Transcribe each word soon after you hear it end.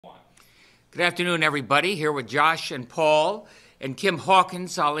Good afternoon, everybody. Here with Josh and Paul and Kim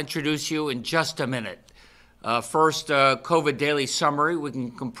Hawkins. I'll introduce you in just a minute. First, COVID daily summary. We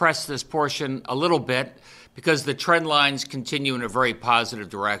can compress this portion a little bit because the trend lines continue in a very positive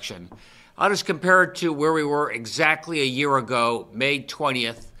direction. I'll just compare it to where we were exactly a year ago, May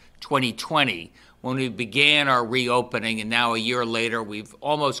 20th, 2020, when we began our reopening, and now a year later, we've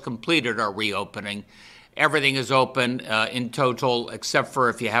almost completed our reopening. Everything is open in total, except for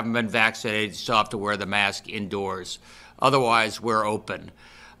if you haven't been vaccinated, you still have to wear the mask indoors. Otherwise, we're open.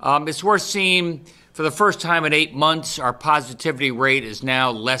 It's worth seeing, for the first time in 8 months, our positivity rate is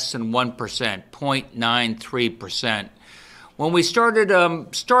now less than 1%, 0.93%. When we started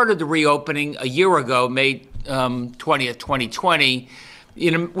the reopening a year ago, May 20th, 2020,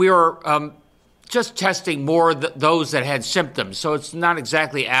 we were just testing more those that had symptoms. So it's not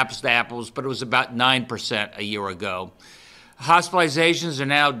exactly apples to apples, but it was about 9% a year ago. Hospitalizations are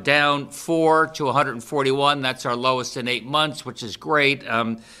now down 4 to 141. That's our lowest in 8 months, which is great.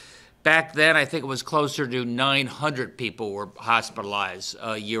 Back then, I think it was closer to 900 people were hospitalized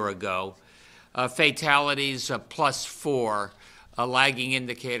a year ago. Fatalities, +4, a lagging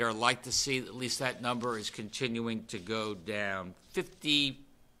indicator. I'd like to see at least that number is continuing to go down.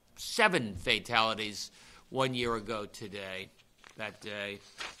 57 fatalities 1 year ago today, that day.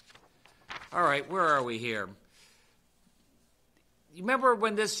 All right, where are we here? You remember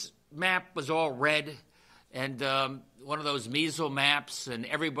when this map was all red and one of those measles maps and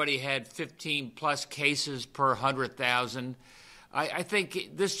everybody had 15 plus cases per 100,000? I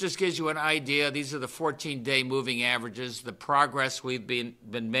think this just gives you an idea. These are the 14-day moving averages, the progress we've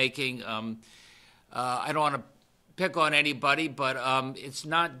been making. I don't want to pick on anybody, but it's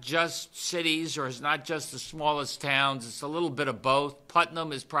not just cities or it's not just the smallest towns. It's a little bit of both.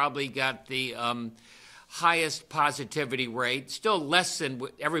 Putnam has probably got the highest positivity rate, still less than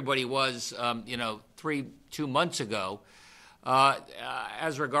what everybody was, 2 months ago.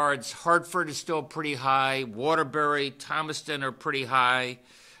 As regards Hartford is still pretty high. Waterbury, Thomaston are pretty high.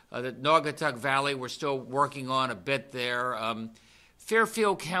 The Naugatuck Valley, we're still working on a bit there.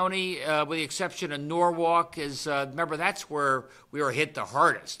 Fairfield County, with the exception of Norwalk, is, remember, that's where we were hit the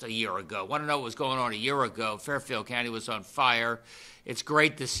hardest a year ago. Want to know what was going on a year ago? Fairfield County was on fire. It's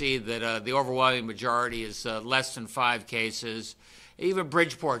great to see that the overwhelming majority is less than 5 cases. Even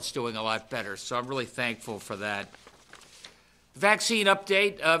Bridgeport's doing a lot better, so I'm really thankful for that. Vaccine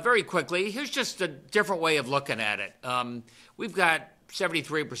update, very quickly. Here's just a different way of looking at it. We've got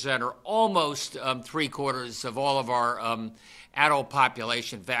 73% or almost 3/4 of all of our adult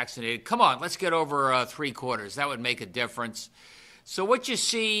population vaccinated. Come on, let's get over 3/4. That would make a difference. So what you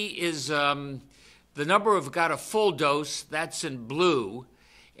see is the number who've got a full dose, that's in blue,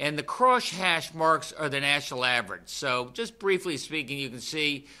 and the cross hash marks are the national average. So just briefly speaking, you can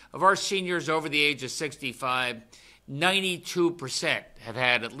see of our seniors over the age of 65, 92% have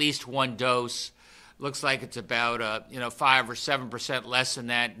had at least one dose. Looks like it's about 5 or 7% less than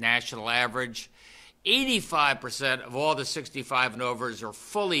that national average. 85% of all the 65 and overs are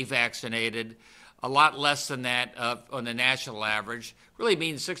fully vaccinated, a lot less than that on the national average. Really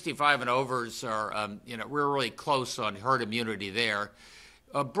means 65 and overs are, we're really close on herd immunity there.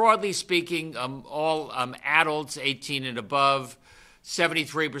 Broadly speaking, all adults 18 and above,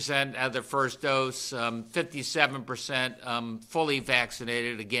 73% had their first dose, 57% fully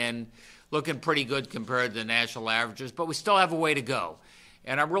vaccinated. Again, looking pretty good compared to the national averages, but we still have a way to go.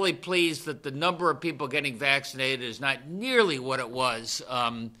 And I'm really pleased that the number of people getting vaccinated is not nearly what it was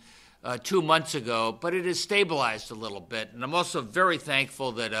 2 months ago, but it has stabilized a little bit. And I'm also very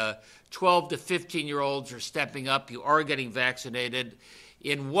thankful that 12 to 15-year-olds are stepping up. You are getting vaccinated.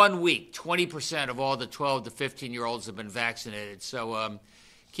 In 1 week, 20% of all the 12 to 15-year-olds have been vaccinated. So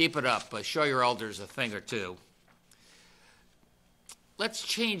keep it up. Show your elders a thing or two. Let's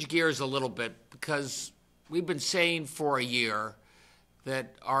change gears a little bit because we've been saying for a year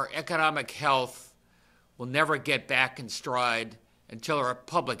that our economic health will never get back in stride until our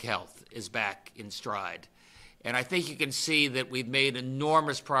public health is back in stride. And I think you can see that we've made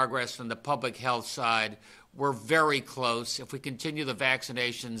enormous progress on the public health side. We're very close. If we continue the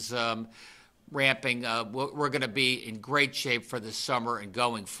vaccinations ramping, we're going to be in great shape for this summer and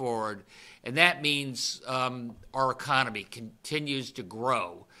going forward. And that means our economy continues to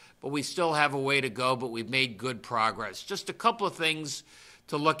grow. But we still have a way to go, but we've made good progress. Just a couple of things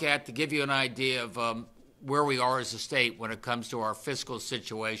to look at to give you an idea of where we are as a state when it comes to our fiscal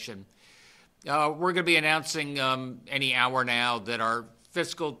situation. We're going to be announcing any hour now that our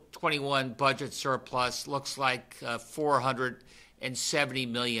fiscal 21 budget surplus looks like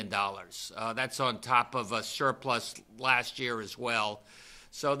 $470 million. That's on top of a surplus last year as well.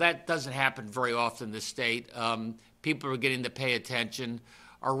 So that doesn't happen very often in this state. People are getting to pay attention.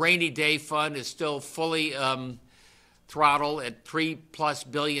 Our rainy day fund is still fully throttled at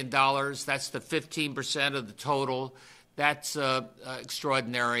 $3+ billion. That's the 15% of the total. That's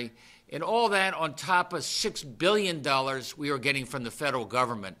extraordinary. And all that on top of $6 billion we are getting from the federal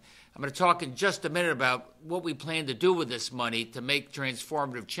government. I'm going to talk in just a minute about what we plan to do with this money to make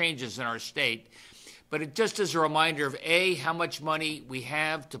transformative changes in our state. But it just as a reminder of, A, how much money we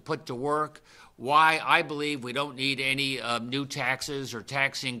have to put to work, why I believe we don't need any new taxes or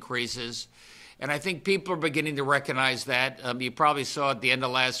tax increases. And I think people are beginning to recognize that. You probably saw at the end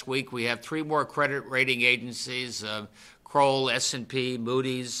of last week, we have 3 more credit rating agencies, Kroll, S&P,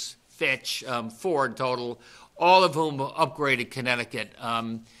 Moody's, Fitch, 4 in total, all of whom upgraded Connecticut.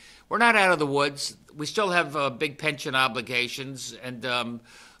 We're not out of the woods. We still have big pension obligations and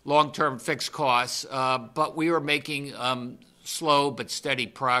long-term fixed costs, but we are making slow but steady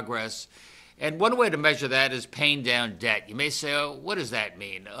progress. And one way to measure that is paying down debt. You may say, oh, what does that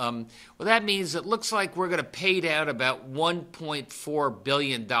mean? Well, that means it looks like we're going to pay down about $1.4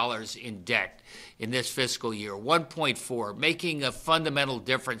 billion in debt in this fiscal year, 1.4, making a fundamental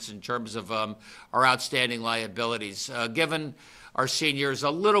difference in terms of our outstanding liabilities, given our seniors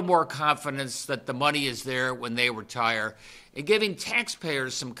a little more confidence that the money is there when they retire, and giving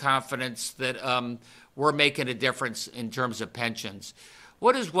taxpayers some confidence that we're making a difference in terms of pensions.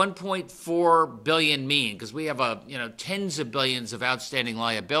 What does 1.4 billion mean? Because we have tens of billions of outstanding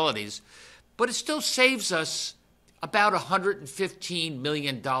liabilities, but it still saves us about $115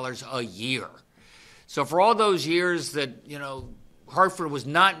 million a year. So for all those years that Hartford was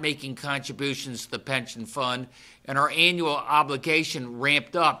not making contributions to the pension fund, and our annual obligation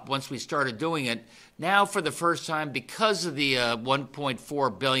ramped up once we started doing it, now for the first time, because of the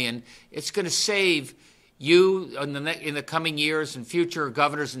 $1.4 billion, it's going to save you in the coming years and future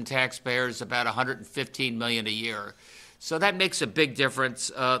governors and taxpayers about $115 million a year. So that makes a big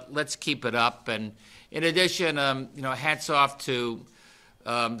difference. Let's keep it up. And in addition, hats off to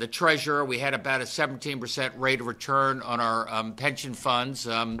the treasurer. We had about a 17% rate of return on our pension funds.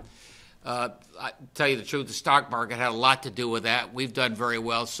 I tell you the truth, the stock market had a lot to do with that. We've done very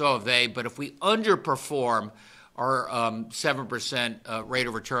well, so have they. But if we underperform our 7% rate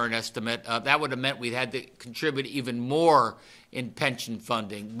of return estimate, that would have meant we'd had to contribute even more in pension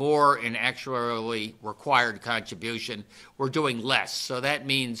funding, more in actuarially required contribution. We're doing less. So that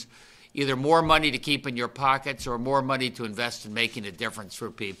means either more money to keep in your pockets or more money to invest in making a difference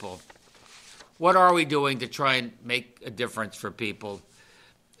for people. What are we doing to try and make a difference for people?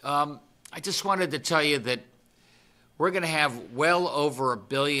 I just wanted to tell you that we're going to have well over $1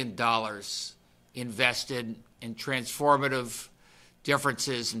 billion invested in transformative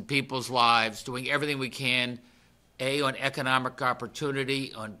differences in people's lives, doing everything we can, A, on economic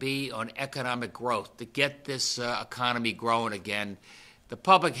opportunity, on B, on economic growth, to get this economy growing again. The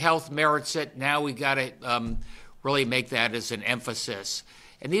public health merits it. Now we got to really make that as an emphasis.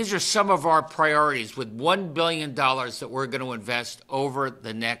 And these are some of our priorities with $1 billion that we're going to invest over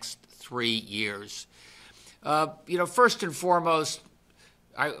the next 3 years. First and foremost,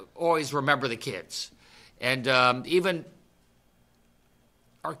 I always remember the kids. And even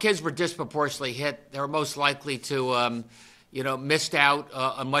our kids were disproportionately hit. They were most likely to, missed out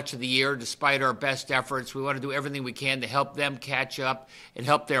on much of the year despite our best efforts. We want to do everything we can to help them catch up and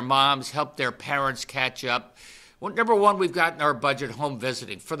help their moms, help their parents catch up. Well, number one, we've got in our budget home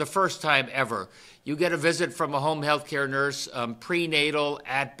visiting. For the first time ever, you get a visit from a home health care nurse prenatal,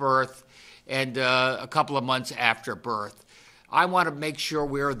 at birth, and a couple of months after birth. I want to make sure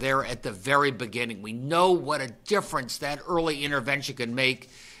we're there at the very beginning. We know what a difference that early intervention can make,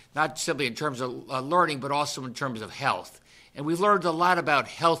 not simply in terms of learning, but also in terms of health. And we've learned a lot about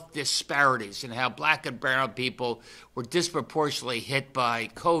health disparities and how black and brown people were disproportionately hit by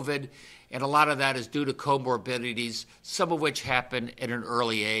COVID, and a lot of that is due to comorbidities, some of which happen at an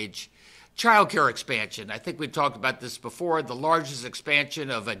early age. Childcare expansion. I think we've talked about this before, the largest expansion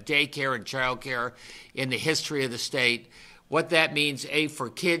of a daycare and childcare in the history of the state. What that means, A, for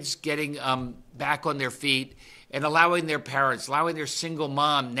kids getting back on their feet and allowing their parents, allowing their single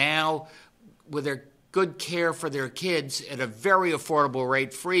mom now with their good care for their kids at a very affordable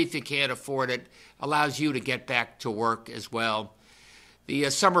rate, free if you can't afford it, allows you to get back to work as well. The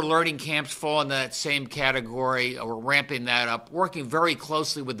summer learning camps fall in that same category. We're ramping that up, working very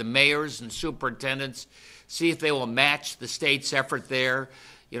closely with the mayors and superintendents, see if they will match the state's effort there.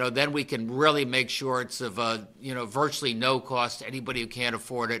 Then we can really make sure it's of virtually no cost to anybody who can't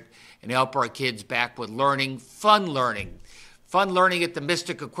afford it and help our kids back with learning, fun learning. fun learning at the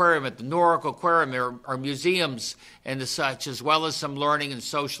Mystic Aquarium, at the Norwalk Aquarium, our museums and the such, as well as some learning and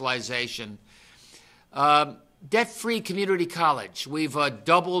socialization. Debt-free community college. We've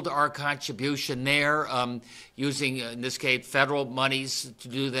doubled our contribution there using, in this case, federal monies to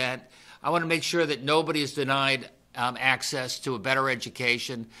do that. I want to make sure that nobody is denied access to a better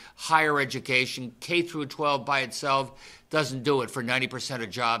education, higher education. K through 12 by itself doesn't do it for 90% of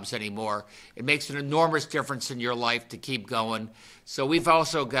jobs anymore. It makes an enormous difference in your life to keep going. So we've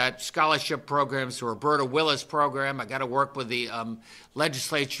also got scholarship programs, the Roberta Willis program. I got to work with the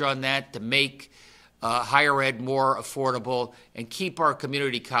legislature on that to make higher ed more affordable and keep our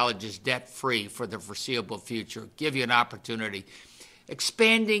community colleges debt-free for the foreseeable future, give you an opportunity.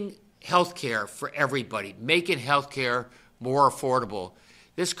 Expanding health care for everybody, making health care more affordable.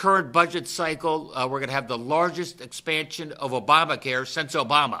 This current budget cycle, we're going to have the largest expansion of Obamacare since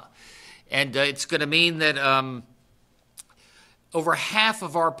Obama. And it's going to mean that over half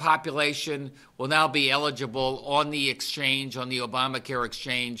of our population will now be eligible on the exchange, on the Obamacare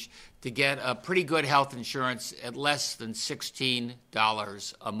exchange, to get a pretty good health insurance at less than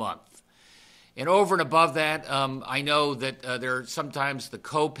 $16 a month. And over and above that, I know that there are sometimes the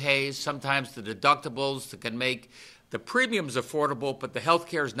co-pays, sometimes the deductibles that can make the premiums affordable, but the health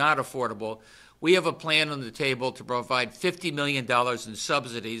care is not affordable. We have a plan on the table to provide $50 million in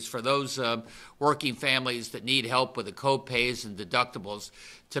subsidies for those working families that need help with the co-pays and deductibles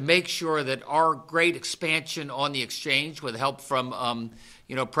to make sure that our great expansion on the exchange with help from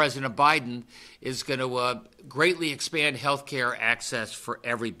President Biden is going to greatly expand health care access for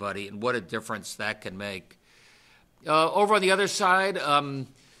everybody, and what a difference that can make. Over on the other side,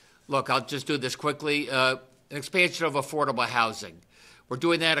 look, I'll just do this quickly, an expansion of affordable housing. We're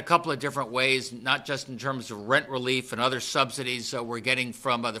doing that a couple of different ways, not just in terms of rent relief and other subsidies we're getting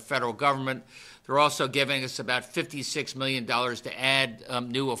from the federal government. They're also giving us about $56 million to add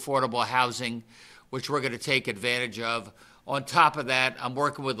new affordable housing, which we're going to take advantage of. On top of that, I'm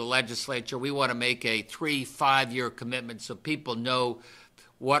working with the legislature. We want to make a 3-5-year commitment so people know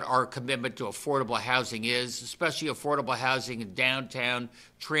what our commitment to affordable housing is, especially affordable housing in downtown,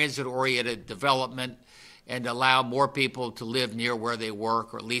 transit-oriented development, and allow more people to live near where they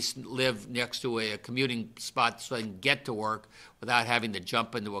work, or at least live next to a commuting spot so they can get to work without having to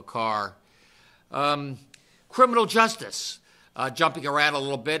jump into a car. Criminal justice, jumping around a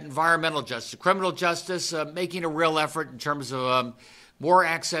little bit, environmental justice. Criminal justice, making a real effort in terms of more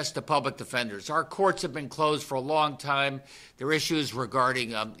access to public defenders. Our courts have been closed for a long time. There are issues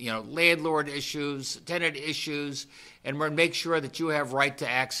regarding landlord issues, tenant issues, and we're going to make sure that you have right to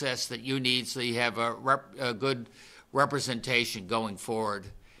access that you need so you have a good representation going forward.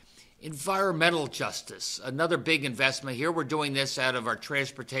 Environmental justice, another big investment here. We're doing this out of our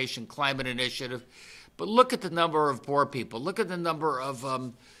Transportation Climate Initiative. But look at the number of poor people. Look at the number of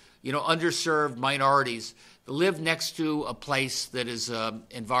underserved minorities that live next to a place that is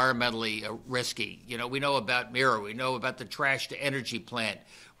environmentally risky. We know about Mira. We know about the trash-to-energy plant.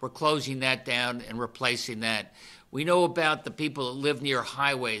 We're closing that down and replacing that. We know about the people that live near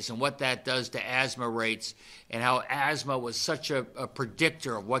highways and what that does to asthma rates and how asthma was such a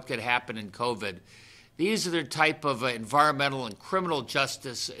predictor of what could happen in COVID. These are the type of environmental and criminal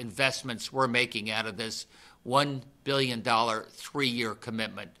justice investments we're making out of this $1 billion 3-year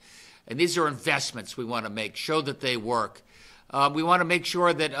commitment. And these are investments we want to make, show that they work. We want to make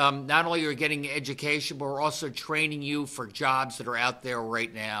sure that not only you're getting education, but we're also training you for jobs that are out there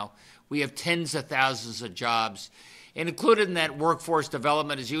right now. We have tens of thousands of jobs. And included in that workforce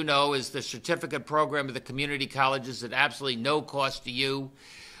development, as you know, is the certificate program of the community colleges at absolutely no cost to you.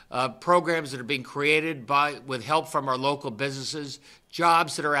 Programs that are being created with help from our local businesses,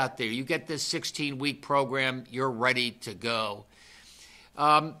 jobs that are out there. You get this 16-week program, you're ready to go.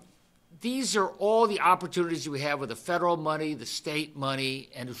 These are all the opportunities we have with the federal money, the state money,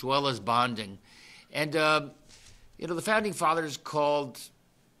 and as well as bonding. And, the Founding Fathers called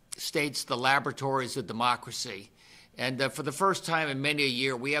states the laboratories of democracy. And for the first time in many a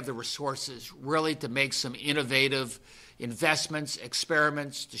year, we have the resources really to make some innovative investments,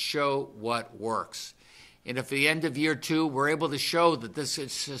 experiments to show what works. And if at the end of year 2, we're able to show that this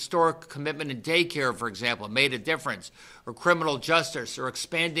historic commitment in daycare, for example, made a difference, or criminal justice, or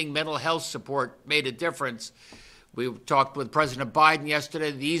expanding mental health support made a difference. We talked with President Biden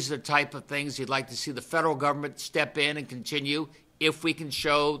yesterday. These are the type of things he'd like to see the federal government step in and continue if we can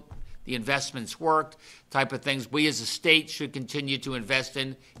show the investments worked, type of things we as a state should continue to invest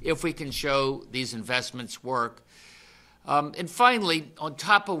in if we can show these investments work. And finally, on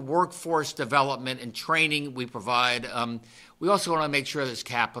top of workforce development and training we provide, we also want to make sure there's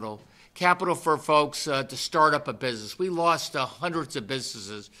capital. capital for folks to start up a business. We lost hundreds of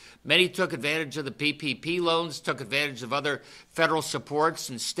businesses. Many took advantage of the PPP loans, took advantage of other federal supports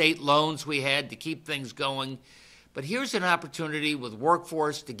and state loans we had to keep things going. But here's an opportunity with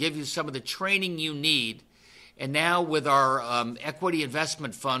Workforce to give you some of the training you need. And now with our equity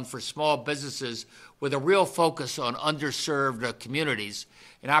investment fund for small businesses with a real focus on underserved communities,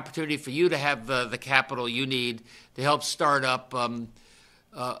 an opportunity for you to have the capital you need to help start up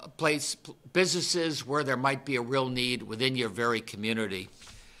businesses where there might be a real need within your very community.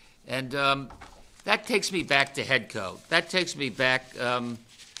 And that takes me back to HEDCO. That takes me back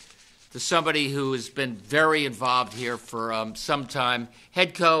to somebody who has been very involved here for some time.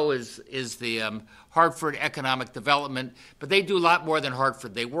 HEDCO is the Hartford Economic Development, but they do a lot more than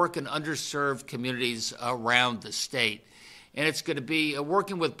Hartford. They work in underserved communities around the state. And it's going to be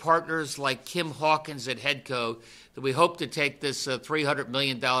working with partners like Kim Hawkins at HEDCO that we hope to take this $300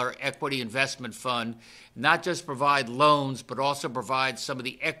 million equity investment fund, not just provide loans, but also provide some of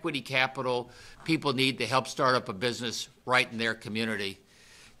the equity capital people need to help start up a business right in their community.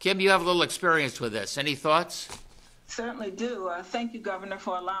 Kim, you have a little experience with this. Any thoughts? Certainly do. Thank you, Governor,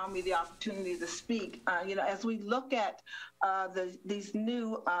 for allowing me the opportunity to speak. As we look at these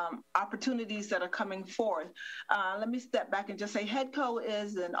new opportunities that are coming forth, let me step back and just say HEDCO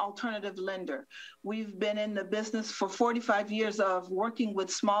is an alternative lender. We've been in the business for 45 years of working with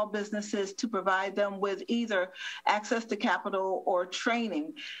small businesses to provide them with either access to capital or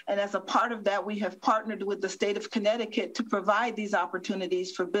training. And as a part of that, we have partnered with the state of Connecticut to provide these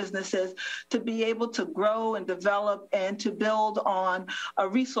opportunities for businesses to be able to grow and develop and to build on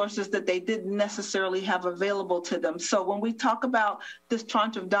resources that they didn't necessarily have available to them. So when we talk about this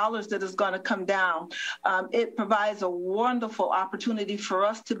tranche of dollars that is going to come down, it provides a wonderful opportunity for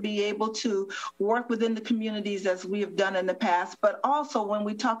us to be able to work within the communities as we have done in the past. But also when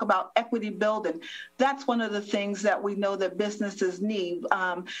we talk about equity building, that's one of the things that we know that businesses need.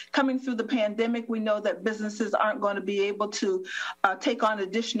 Coming through the pandemic, we know that businesses aren't going to be able to take on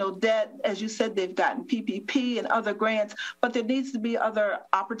additional debt. As you said, they've gotten PPP and other grants, but there needs to be other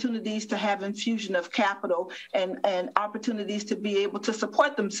opportunities to have infusion of capital and opportunities to be able to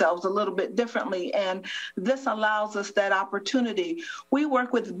support themselves a little bit differently. And this allows us that opportunity. We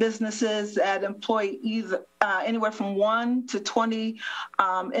work with businesses that employ either anywhere from 1 to 20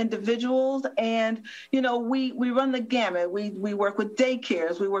 individuals. And, we run the gamut. We work with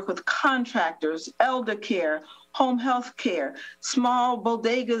daycares, we work with contractors, elder care, home health care, small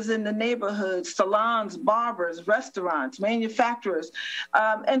bodegas in the neighborhood, salons, barbers, restaurants, manufacturers.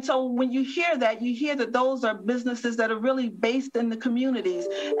 And so when you hear that those are businesses that are really based in the communities,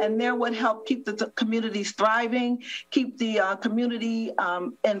 and they're what help keep the communities thriving, keep the community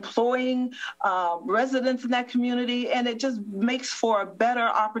employing residents in that community, and it just makes for a better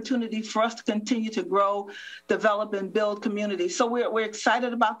opportunity for us to continue to grow, develop, and build communities. So we're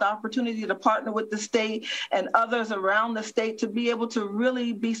excited about the opportunity to partner with the state and others around the state to be able to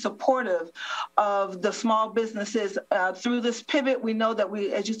really be supportive of the small businesses. Through this pivot, we know that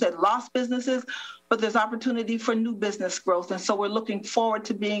we, as you said, lost businesses, but there's opportunity for new business growth. And so we're looking forward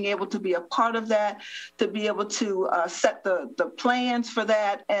to being able to be a part of that, to be able to set the plans for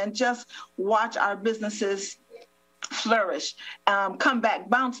that, and just watch our businesses flourish, come back,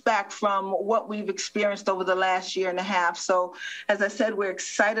 bounce back from what we've experienced over the last year and a half. So as I said, we're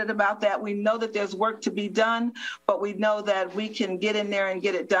excited about that. We know that there's work to be done, but we know that we can get in there and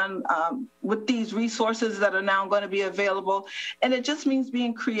get it done with these resources that are now going to be available. And it just means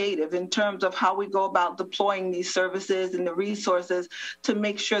being creative in terms of how we go about deploying these services and the resources to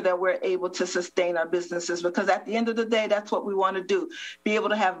make sure that we're able to sustain our businesses. Because at the end of the day, that's what we want to do, be able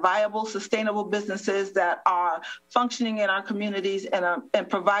to have viable, sustainable businesses that are functioning in our communities and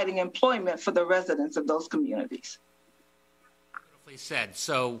providing employment for the residents of those communities. Beautifully said.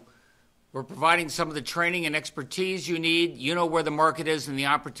 So we're providing some of the training and expertise you need. You know where the market is and the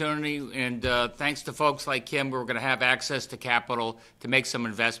opportunity. And thanks to folks like Kim, we're going to have access to capital to make some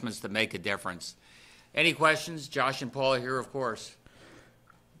investments that make a difference. Any questions? Josh and Paula here, of course.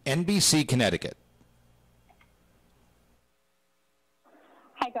 NBC Connecticut.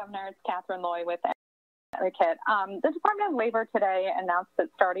 Hi, Governor. It's Catherine Loy with Connecticut. The Department of Labor today announced that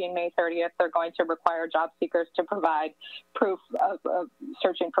starting May 30th, they're going to require job seekers to provide proof of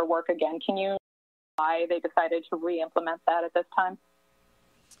searching for work again. Can you why they decided to re-implement that at this time?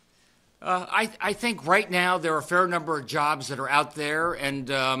 I think right now there are a fair number of jobs that are out there, and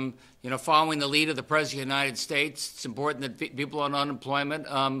following the lead of the President of the United States, it's important that people on unemployment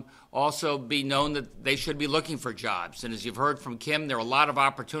also be known that they should be looking for jobs. And as you've heard from Kim, there are a lot of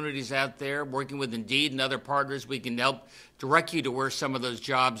opportunities out there. Working with Indeed and other partners, we can help direct you to where some of those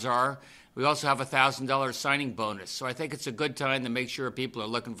jobs are. We also have a $1,000 signing bonus, so I think it's a good time to make sure people are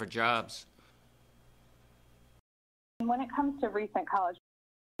looking for jobs. When it comes to recent college,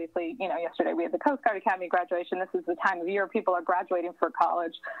 obviously, yesterday we had the Coast Guard Academy graduation. This is the time of year people are graduating for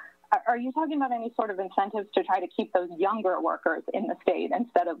college. Are you talking about any sort of incentives to try to keep those younger workers in the state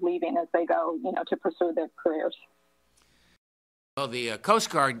instead of leaving as they go, to pursue their careers? Well, the Coast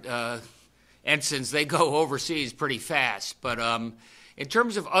Guard ensigns, they go overseas pretty fast. But in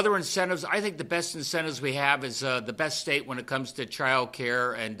terms of other incentives, I think the best incentives we have is the best state when it comes to child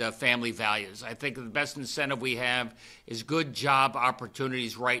care and family values. I think the best incentive we have is good job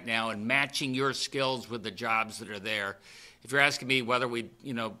opportunities right now and matching your skills with the jobs that are there. If you're asking me whether we,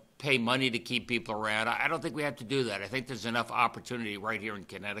 pay money to keep people around, I don't think we have to do that. I think there's enough opportunity right here in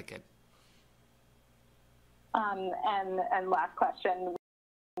Connecticut. And last question.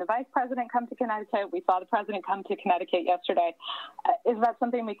 The vice president come to Connecticut. We saw the president come to Connecticut yesterday. Is that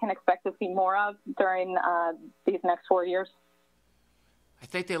something we can expect to see more of during these next 4 years? I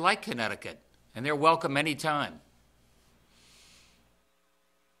think they like Connecticut, and they're welcome anytime.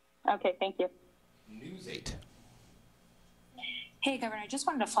 Okay, thank you. News 8. Hey, Governor, I just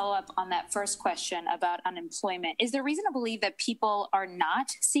wanted to follow up on that first question about unemployment. Is there reason to believe that people are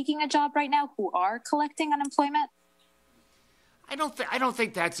not seeking a job right now who are collecting unemployment? I don't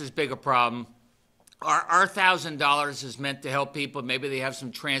think that's as big a problem. Our $1,000 is meant to help people. Maybe they have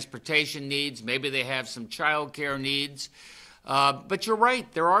some transportation needs. Maybe they have some child care needs. But you're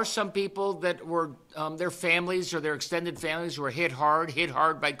right. There are some people that were, their families or their extended families were hit hard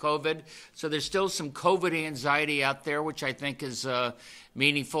by COVID. So there's still some COVID anxiety out there, which I think is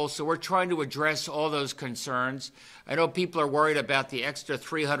meaningful. So we're trying to address all those concerns. I know people are worried about the extra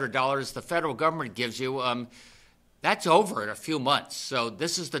 $300 the federal government gives you. That's over in a few months. So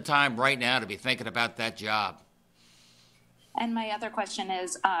this is the time right now to be thinking about that job. And my other question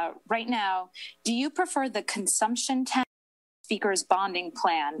is, right now, do you prefer the consumption tax Speaker's bonding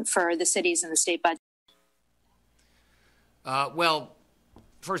plan for the cities and the state budget? Well,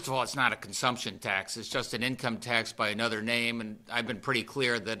 first of all, it's not a consumption tax. It's just an income tax by another name. And I've been pretty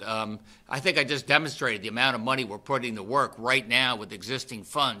clear that I think I just demonstrated the amount of money we're putting to work right now with existing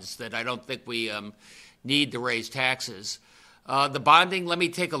funds that I don't think we need to raise taxes. The bonding, let me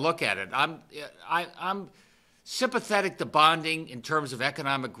take a look at it. I'm sympathetic to bonding in terms of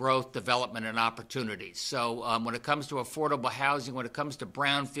economic growth, development, and opportunities. So when it comes to affordable housing, when it comes to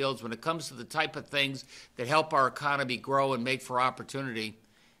brownfields, when it comes to the type of things that help our economy grow and make for opportunity,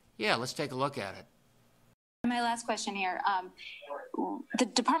 yeah, let's take a look at it. My last question here. The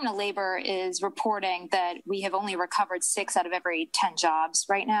Department of Labor is reporting that we have only recovered 6 out of every 10 jobs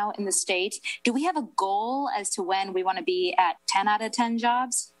right now in the state. Do we have a goal as to when we want to be at 10 out of 10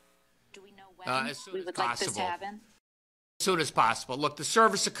 jobs? Do we know when we would like this to happen? As soon as possible. Look, the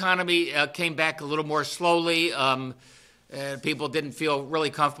service economy came back a little more slowly. People didn't feel really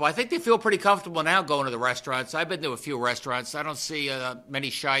comfortable. I think they feel pretty comfortable now going to the restaurants. I've been to a few restaurants. I don't see many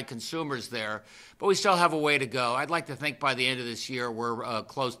shy consumers there, but we still have a way to go. I'd like to think by the end of this year we're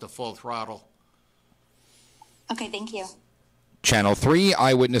close to full throttle. Okay, thank you. Channel 3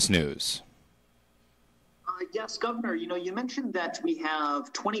 Eyewitness News. Yes, Governor, you mentioned that we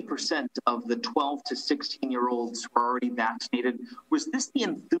have 20% of the 12 to 16-year-olds who are already vaccinated. Was this the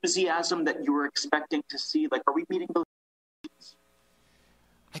enthusiasm that you were expecting to see? Like, are we meeting those?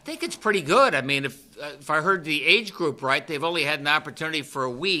 I think it's pretty good. I mean, if I heard the age group right, they've only had an opportunity for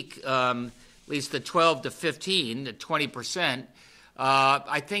a week, at least the 12 to 15, the 20%.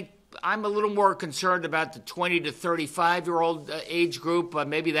 I think I'm a little more concerned about the 20 to 35-year-old age group.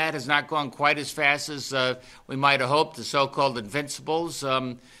 Maybe that has not gone quite as fast as we might have hoped, the so-called invincibles.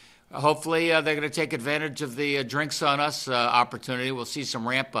 Hopefully, they're going to take advantage of the drinks on us opportunity. We'll see some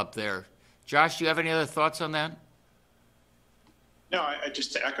ramp up there. Josh, do you have any other thoughts on that? No,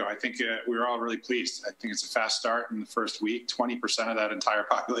 just to echo, I think we were all really pleased. I think it's a fast start in the first week, 20% of that entire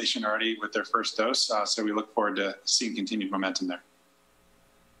population already with their first dose. So we look forward to seeing continued momentum there.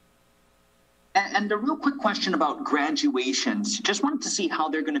 And a real quick question about graduations. Just wanted to see how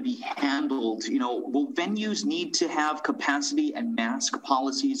they're going to be handled. Will venues need to have capacity and mask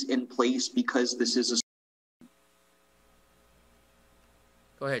policies in place because this is a...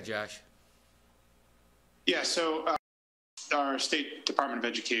 Go ahead, Josh. Yeah, so our State Department of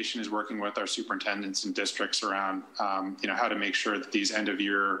Education is working with our superintendents and districts around, how to make sure that these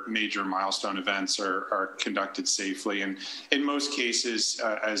end-of-year major milestone events are conducted safely. And in most cases,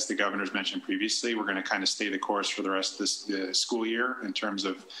 as the governor's mentioned previously, we're going to kind of stay the course for the rest of the school year in terms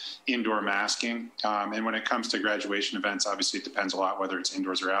of indoor masking. And when it comes to graduation events, obviously it depends a lot whether it's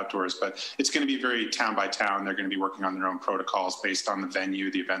indoors or outdoors, but it's going to be very town by town. They're going to be working on their own protocols based on the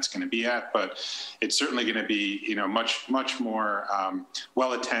venue the event's going to be at, but it's certainly going to be, much more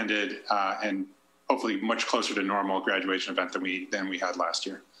well attended and hopefully much closer to normal graduation event than we had last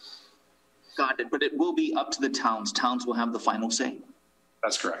year. Got it. But it will be up to the towns. Towns will have the final say.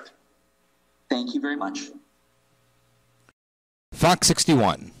 That's correct. Thank you very much. Fox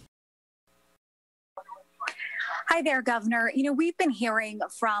 61. Hi there, Governor. We've been hearing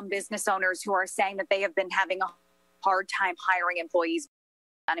from business owners who are saying that they have been having a hard time hiring employees.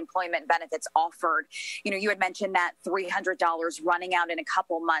 Unemployment benefits offered. You had mentioned that $300 running out in a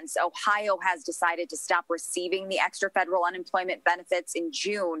couple months. Ohio has decided to stop receiving the extra federal unemployment benefits in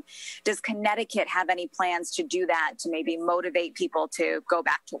June. Does Connecticut have any plans to do that to maybe motivate people to go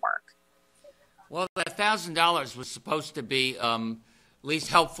back to work? Well, that $1,000 was supposed to be least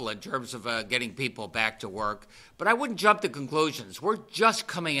helpful in terms of getting people back to work. But I wouldn't jump to conclusions. We're just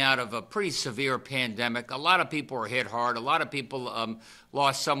coming out of a pretty severe pandemic. A lot of people were hit hard. A lot of people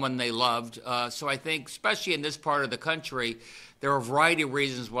lost someone they loved. So I think, especially in this part of the country, there are a variety of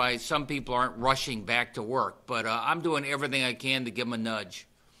reasons why some people aren't rushing back to work. But I'm doing everything I can to give them a nudge.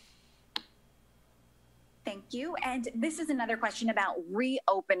 Thank you. And this is another question about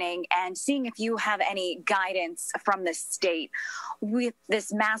reopening and seeing if you have any guidance from the state. With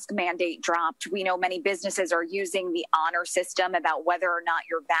this mask mandate dropped, we know many businesses are using the honor system about whether or not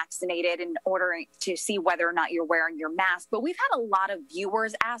you're vaccinated in order to see whether or not you're wearing your mask. But we've had a lot of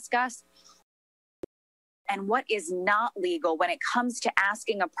viewers ask us, and what is not legal when it comes to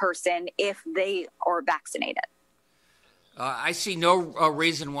asking a person if they are vaccinated? I see no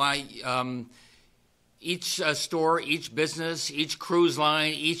reason why each store, each business, each cruise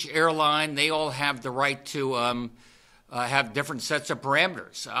line, each airline, they all have the right to have different sets of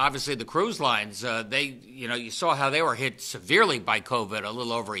parameters. Obviously, the cruise lines, you saw how they were hit severely by COVID a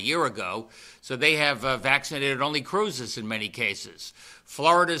little over a year ago. So they have vaccinated only cruises in many cases.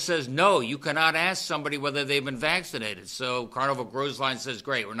 Florida says, no, you cannot ask somebody whether they've been vaccinated. So Carnival Cruise Line says,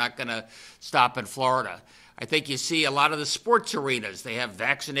 great, we're not going to stop in Florida. I think you see a lot of the sports arenas. They have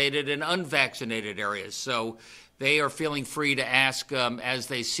vaccinated and unvaccinated areas. So they are feeling free to ask as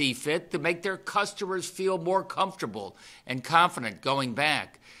they see fit to make their customers feel more comfortable and confident going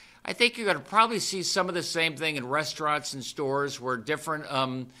back. I think you're going to probably see some of the same thing in restaurants and stores where different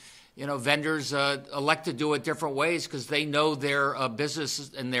vendors elect to do it different ways because they know their business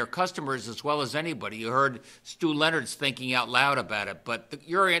and their customers as well as anybody. You heard Stu Leonard's thinking out loud about it. But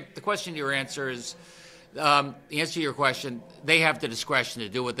the question your answer is, the answer to your question, they have the discretion to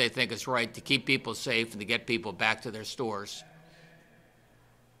do what they think is right to keep people safe and to get people back to their stores.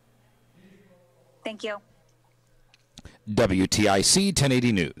 Thank you. WTIC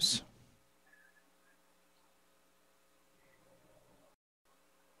 1080 News.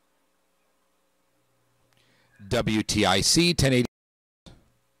 WTIC 1080.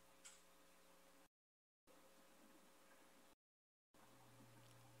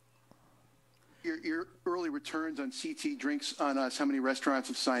 Your early returns on CT drinks on us, how many restaurants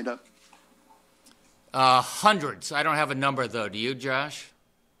have signed up? Hundreds. I don't have a number, though. Do you, Josh?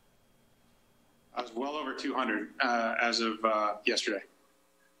 I was well over 200 as of yesterday.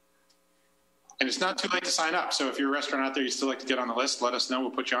 And it's not too late to sign up. So if you're a restaurant out there, you still like to get on the list, let us know.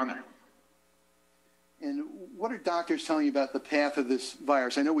 We'll put you on there. And what are doctors telling you about the path of this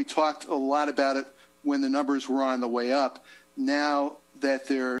virus? I know we talked a lot about it when the numbers were on the way up. Now that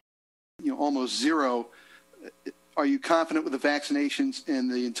they're almost zero, are you confident with the vaccinations and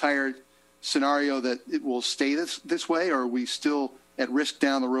the entire scenario that it will stay this way, or are we still at risk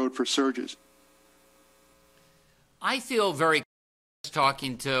down the road for surges? I feel very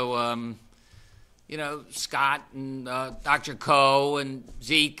talking to Scott and Dr. Coe and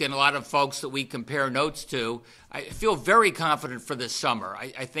Zeke and a lot of folks that we compare notes to. I feel very confident for this summer.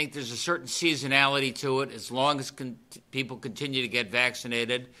 I think there's a certain seasonality to it as long as people continue to get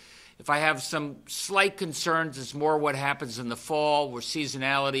vaccinated. If I have some slight concerns, it's more what happens in the fall where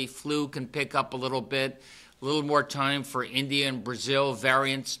seasonality, flu can pick up a little bit, a little more time for India and Brazil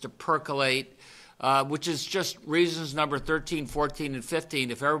variants to percolate, which is just reasons number 13, 14, and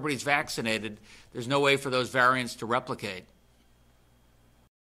 15. If everybody's vaccinated, there's no way for those variants to replicate.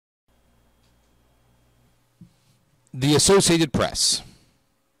 The Associated Press.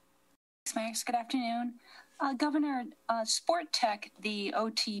 Good afternoon. Governor, Sport Tech, the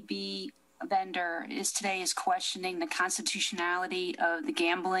OTB vendor, is questioning the constitutionality of the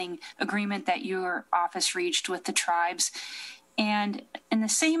gambling agreement that your office reached with the tribes. And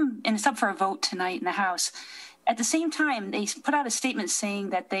it's up for a vote tonight in the House. At the same time, they put out a statement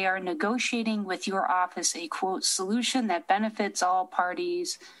saying that they are negotiating with your office a, quote, solution that benefits all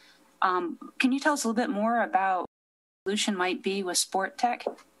parties. Can you tell us a little bit more about what the solution might be with Sport Tech?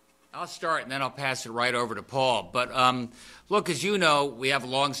 I'll start, and then I'll pass it right over to Paul. But look, as you know, we have a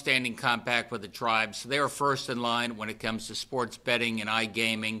long-standing compact with the tribes. So they are first in line when it comes to sports betting and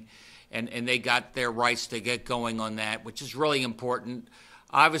iGaming, and they got their rights to get going on that, which is really important.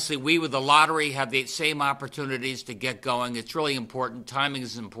 Obviously, we with the lottery have the same opportunities to get going. It's really important. Timing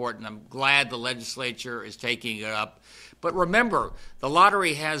is important. I'm glad the legislature is taking it up. But remember, the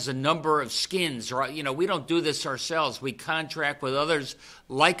lottery has a number of skins. Right? You know, we don't do this ourselves. We contract with others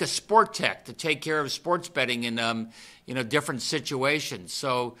like a Sport Tech to take care of sports betting in different situations.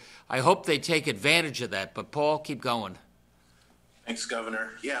 So I hope they take advantage of that. But Paul, keep going. Thanks,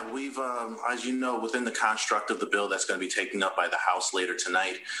 Governor. Yeah, we've, as you know, within the construct of the bill that's going to be taken up by the House later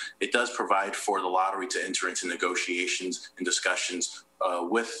tonight, it does provide for the lottery to enter into negotiations and discussions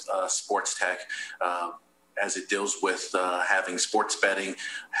with Sports Tech as it deals with having sports betting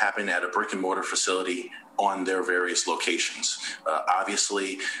happen at a brick and mortar facility on their various locations.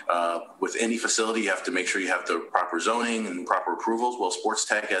 Obviously, with any facility, you have to make sure you have the proper zoning and proper approvals. Well, Sports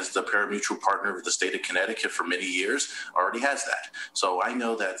Tech, as the pari-mutuel partner of the state of Connecticut for many years, already has that. So I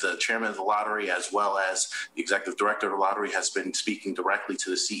know that the chairman of the lottery, as well as the executive director of the lottery, has been speaking directly to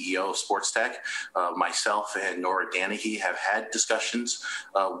the CEO of Sports Tech. Myself and Nora Danahy have had discussions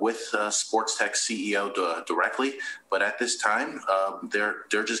with Sports Tech CEO directly, but at this time, they're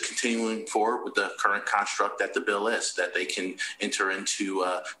just continuing forward with the current construct that the bill is, that they can enter into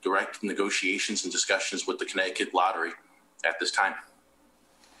direct negotiations and discussions with the Connecticut Lottery at this time.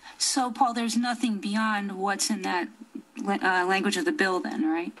 So, Paul, there's nothing beyond what's in that language of the bill then,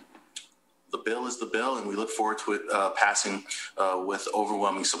 right? The bill is the bill, and we look forward to it passing with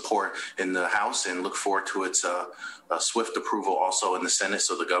overwhelming support in the House, and look forward to its swift approval also in the Senate,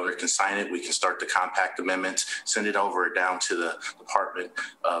 so the governor can sign it. We can start the compact amendments, send it over down to the Department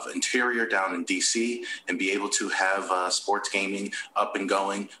of Interior down in D.C., and be able to have sports gaming up and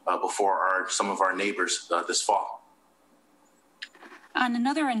going before some of our neighbors this fall. On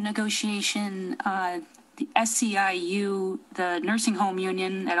another negotiation, the SEIU, the nursing home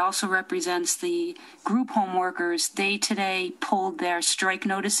union that also represents the group home workers, they today pulled their strike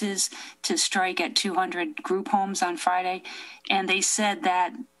notices to strike at 200 group homes on Friday. And they said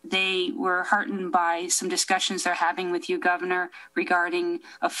that they were heartened by some discussions they're having with you, Governor, regarding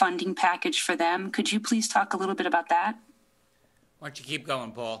a funding package for them. Could you please talk a little bit about that? Why don't you keep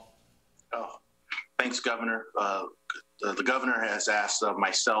going, Paul? Oh, thanks, Governor. The governor has asked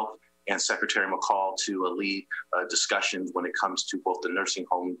myself and Secretary McCall to lead discussions when it comes to both the nursing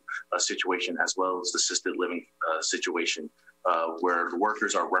home situation as well as the assisted living situation, where the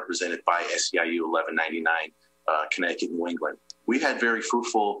workers are represented by SEIU 1199, Connecticut, New England. We had very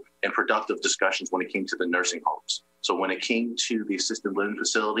fruitful and productive discussions when it came to the nursing homes. So when it came to the assisted living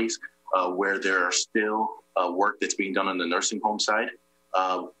facilities, where there are still work that's being done on the nursing home side,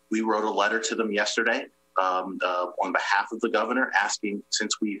 we wrote a letter to them yesterday on behalf of the governor, asking,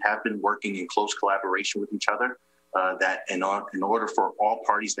 since we have been working in close collaboration with each other, that in order for all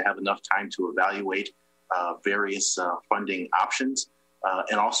parties to have enough time to evaluate various funding options,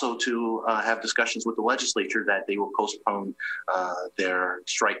 and also to have discussions with the legislature, that they will postpone their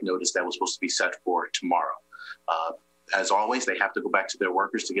strike notice that was supposed to be set for tomorrow. As always, they have to go back to their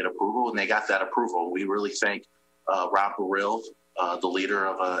workers to get approval, and they got that approval. We really thank Rob Burrill, the leader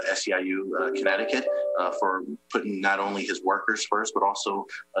of SEIU Connecticut, for putting not only his workers first, but also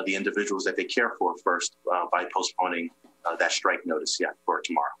the individuals that they care for first by postponing that strike notice for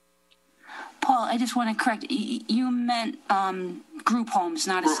tomorrow. Paul, I just want to correct. You meant group homes,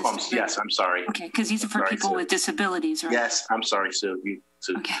 not group assisted homes. Yes, I'm sorry. Okay, because these are for people with disabilities, right? Yes, I'm sorry, Sue.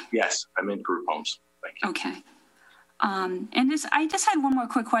 Okay. Yes, I meant group homes. Thank you. Okay. And I just had one more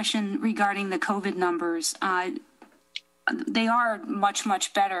quick question regarding the COVID numbers. They are much,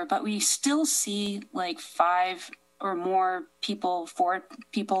 much better, but we still see like 5 or more people, 4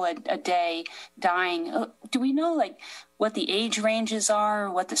 people a day dying. Do we know like what the age ranges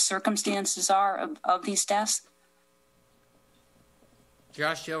are, what the circumstances are of these deaths?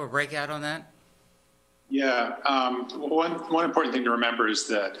 Josh, do you have a breakout on that? Yeah. One important thing to remember is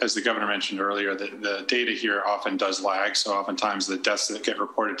that, as the governor mentioned earlier, that the data here often does lag. So oftentimes the deaths that get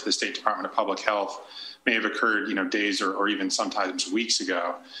reported to the State Department of Public Health may have occurred, days or even sometimes weeks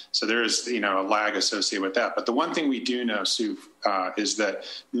ago. So there is, a lag associated with that. But the one thing we do know, Sue, is that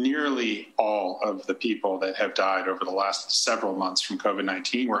nearly all of the people that have died over the last several months from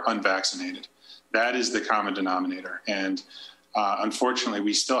COVID-19 were unvaccinated. That is the common denominator. And unfortunately,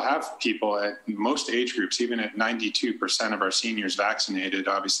 we still have people at most age groups, even at 92% of our seniors vaccinated,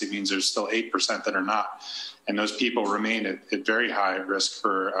 obviously means there's still 8% that are not. And those people remain at very high risk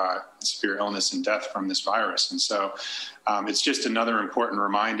for severe illness and death from this virus. And so it's just another important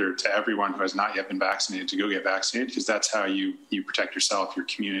reminder to everyone who has not yet been vaccinated to go get vaccinated, because that's how you protect yourself, your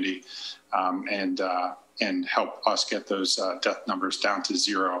community, and help us get those death numbers down to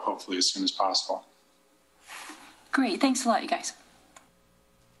zero, hopefully as soon as possible. Great. Thanks a lot, you guys.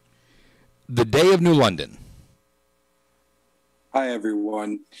 The Day of New London. Hi,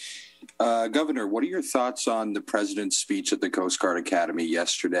 everyone. Governor, what are your thoughts on the president's speech at the Coast Guard Academy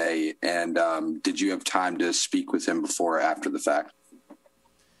yesterday? And did you have time to speak with him before or after the fact?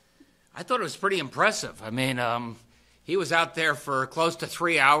 I thought it was pretty impressive. I mean, he was out there for close to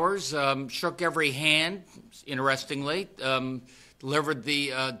 3 hours, shook every hand, interestingly, delivered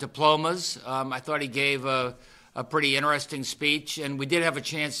the diplomas. I thought he gave a pretty interesting speech, and we did have a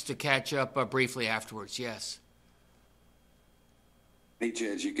chance to catch up briefly afterwards, yes. Any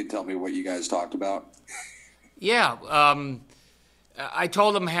chance you could tell me what you guys talked about? Yeah. I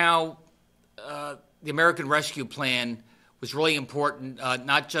told him how the American Rescue Plan was really important,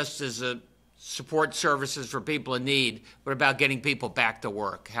 not just as a support services for people in need, but about getting people back to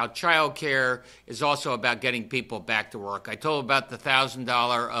work. How child care is also about getting people back to work. I told him about the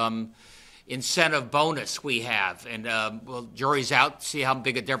 $1,000 incentive bonus we have. And, well, jury's out, see how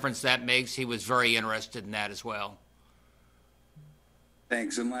big a difference that makes. He was very interested in that as well.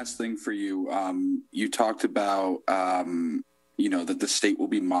 Thanks. And last thing for you, you talked about, that the state will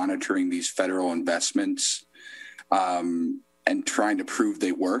be monitoring these federal investments and trying to prove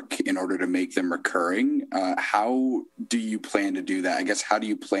they work in order to make them recurring. How do you plan to do that? I guess, how do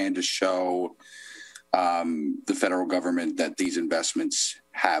you plan to show the federal government that these investments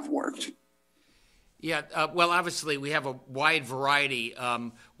have worked? Yeah, well, obviously, we have a wide variety.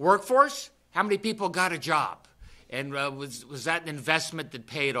 Workforce, how many people got a job? And was that an investment that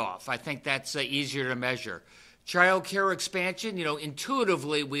paid off? I think that's easier to measure. Child care expansion,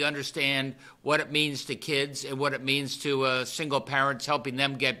 intuitively we understand what it means to kids and what it means to single parents, helping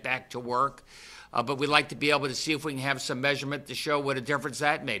them get back to work. But we'd like to be able to see if we can have some measurement to show what a difference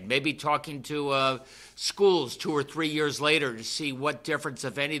that made. Maybe talking to schools 2 or 3 years later to see what difference,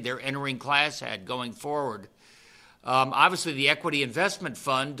 if any, their entering class had going forward. Obviously, the Equity Investment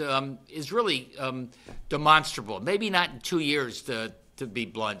Fund is really demonstrable. Maybe not in 2 years, to be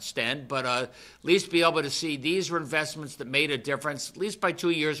blunt, Sten, but at least be able to see these were investments that made a difference. At least by 2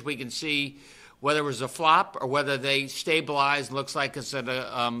 years, we can see whether it was a flop or whether they stabilized and looks like it's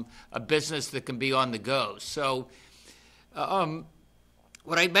a business that can be on the go. So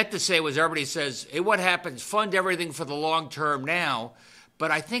what I meant to say was everybody says, hey, what happens? Fund everything for the long term now.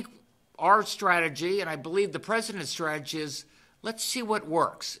 But I think our strategy, and I believe the president's strategy, is let's see what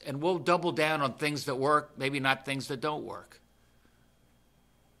works, and we'll double down on things that work, maybe not things that don't work.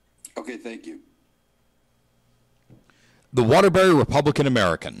 Okay, thank you. The Waterbury Republican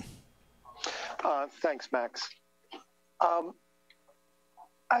American. Thanks, Max. I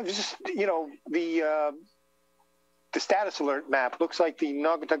was just, the status alert map looks like the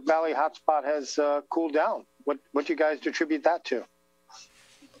Naugatuck Valley hotspot has cooled down. What do you guys attribute that to?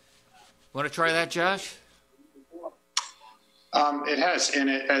 Want to try that, Josh? It has, and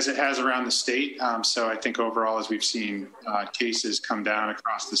as it has around the state. So I think overall, as we've seen cases come down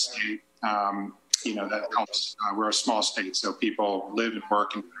across the state, that helps. We're a small state, so people live and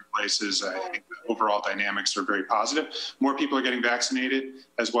work in different places. I think the overall dynamics are very positive. More people are getting vaccinated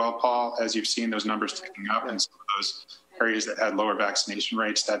as well, Paul, as you've seen those numbers ticking up, and some of those areas that had lower vaccination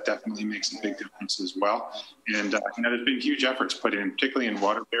rates, that definitely makes a big difference as well. And there's been huge efforts put in, particularly in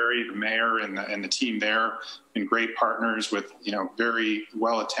Waterbury. The mayor and the team there been great partners with very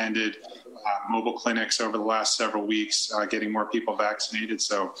well attended mobile clinics over the last several weeks, getting more people vaccinated.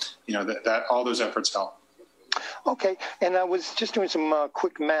 So that all those efforts help. Okay, and I was just doing some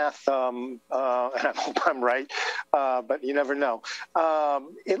quick math, and I hope I'm right, but you never know.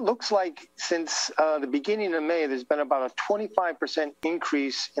 It looks like since the beginning of May, there's been about a 25%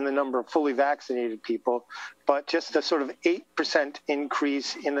 increase in the number of fully vaccinated people, but just a sort of 8%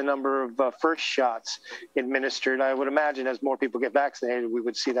 increase in the number of first shots administered. I would imagine as more people get vaccinated, we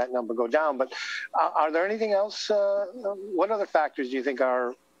would see that number go down. But are there anything else? What other factors do you think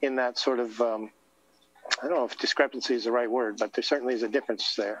are in that sort of I don't know if discrepancy is the right word, but there certainly is a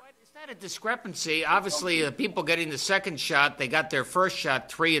difference there. It's Not a discrepancy. Obviously, the people getting the second shot, they got their first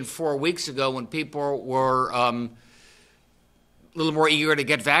shot 3 and 4 weeks ago when people were a little more eager to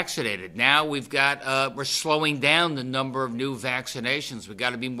get vaccinated. Now we're slowing down the number of new vaccinations. We've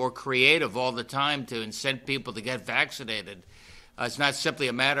got to be more creative all the time to incent people to get vaccinated. It's not simply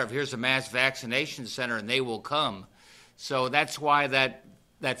a matter of here's a mass vaccination center and they will come. So that's why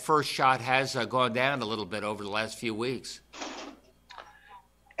that first shot has gone down a little bit over the last few weeks.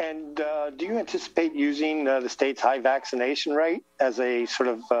 And do you anticipate using the state's high vaccination rate as a sort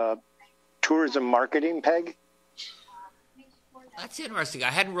of tourism marketing peg? That's interesting. I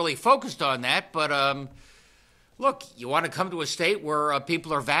hadn't really focused on that, but look, you want to come to a state where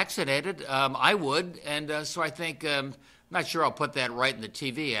people are vaccinated, I would. And so I think, I'm not sure I'll put that right in the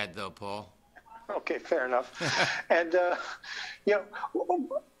TV ad, though, Paul. Okay, fair enough. And,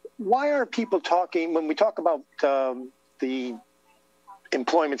 why are people talking, when we talk about the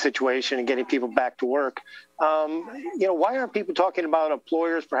employment situation and getting people back to work, why aren't people talking about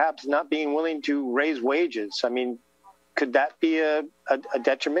employers perhaps not being willing to raise wages? I mean, could that be a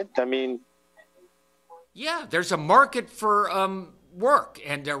detriment? I mean, yeah, there's a market for work.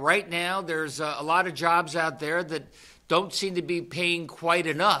 And right now there's a lot of jobs out there that don't seem to be paying quite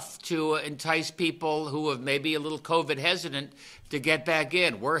enough to entice people who have maybe a little COVID hesitant to get back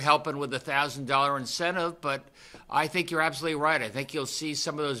in. We're helping with a $1,000 incentive, but I think you're absolutely right. I think you'll see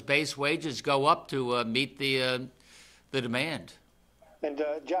some of those base wages go up to meet the demand. And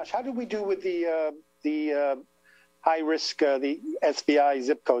Josh, how did we do with the high risk, the SBI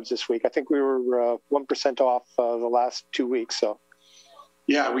zip codes this week? I think we were 1% off the last 2 weeks. So,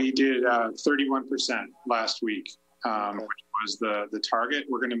 yeah, we did 31% last week, which was the target.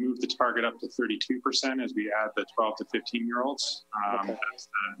 We're going to move the target up to 32% as we add the 12 to 15-year-olds. That's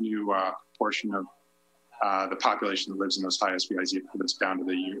the new portion of the population that lives in those high SBI zip codes down to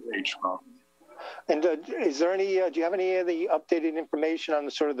the age 12. And is there any? Do you have any of the updated information on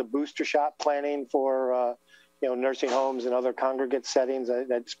the sort of the booster shot planning for nursing homes and other congregate settings?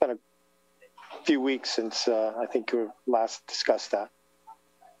 It's been a few weeks since I think you last discussed that.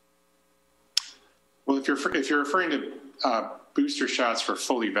 Well, if you're referring to booster shots for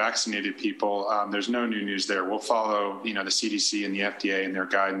fully vaccinated people, there's no new news there. We'll follow, the CDC and the FDA and their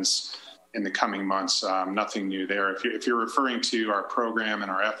guidance in the coming months. Nothing new there. If you're referring to our program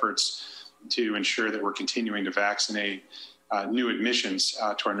and our efforts to ensure that we're continuing to vaccinate new admissions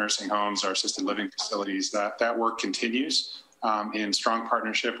to our nursing homes, our assisted living facilities, that work continues in strong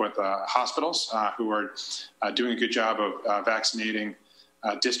partnership with hospitals who are doing a good job of vaccinating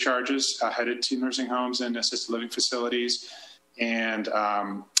discharges headed to nursing homes and assisted living facilities, and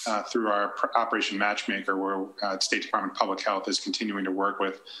through our Operation Matchmaker, where State Department of Public Health is continuing to work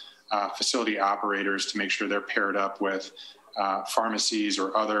with facility operators to make sure they're paired up with pharmacies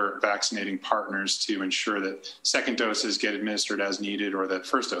or other vaccinating partners to ensure that second doses get administered as needed, or that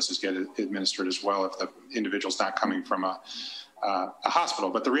first doses get administered as well if the individual's not coming from a hospital.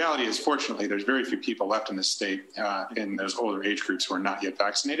 But the reality is, fortunately, there's very few people left in the state in those older age groups who are not yet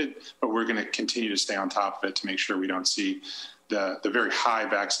vaccinated, but we're going to continue to stay on top of it to make sure we don't see the very high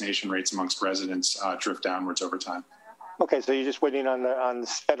vaccination rates amongst residents drift downwards over time. Okay, so you're just waiting on the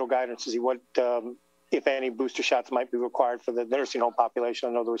federal guidance to see what, if any, booster shots might be required for the nursing home population.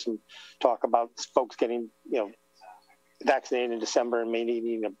 I know there was some talk about folks getting, vaccinated in December and may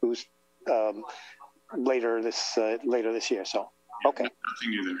needing a boost later this year. So, okay. Nothing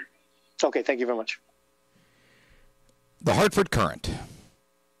new there. Okay, thank you very much. The Hartford Current.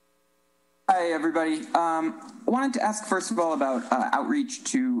 Hi, everybody. I wanted to ask, first of all, about outreach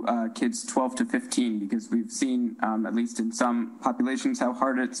to kids 12 to 15, because we've seen, at least in some populations, how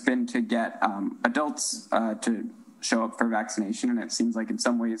hard it's been to get adults to show up for vaccination. And it seems like in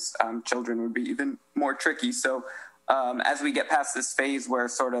some ways children would be even more tricky. So as we get past this phase where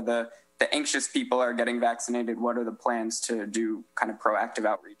sort of the anxious people are getting vaccinated, what are the plans to do kind of proactive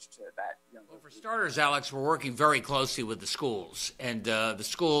outreach to that young people? Well, for starters, Alex, we're working very closely with the schools, and the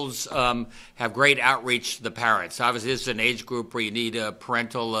schools have great outreach to the parents. Obviously, this is an age group where you need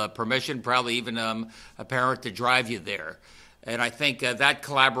parental permission, probably even a parent to drive you there. And I think that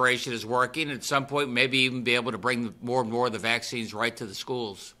collaboration is working. At some point, maybe even be able to bring more and more of the vaccines right to the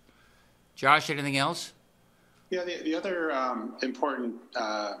schools. Josh, anything else? Yeah, the other important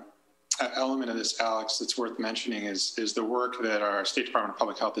element of this, Alex, that's worth mentioning is the work that our State Department of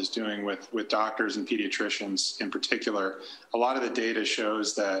Public Health is doing with doctors and pediatricians in particular. A lot of the data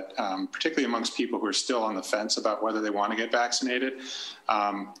shows that, particularly amongst people who are still on the fence about whether they want to get vaccinated,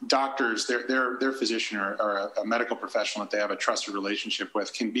 doctors, their physician or a medical professional that they have a trusted relationship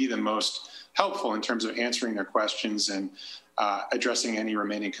with can be the most helpful in terms of answering their questions and addressing any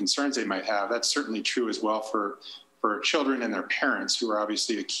remaining concerns they might have. That's certainly true as well for children and their parents, who are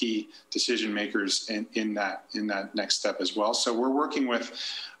obviously the key decision makers in that next step as well. So we're working with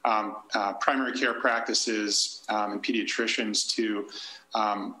primary care practices and pediatricians to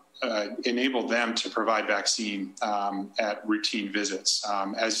enable them to provide vaccine at routine visits.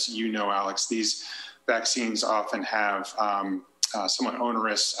 As you know, Alex, these vaccines often have somewhat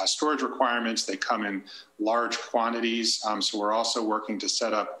onerous storage requirements. They come in large quantities. So we're also working to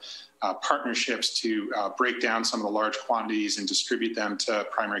set up partnerships to break down some of the large quantities and distribute them to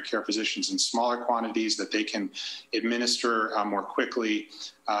primary care physicians in smaller quantities that they can administer more quickly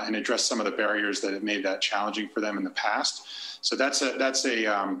and address some of the barriers that have made that challenging for them in the past. So that's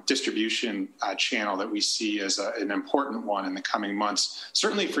a distribution channel that we see as an important one in the coming months,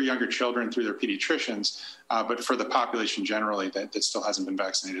 certainly for younger children through their pediatricians, but for the population generally that still hasn't been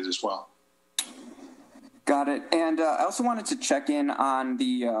vaccinated as well. Got it. And I also wanted to check in on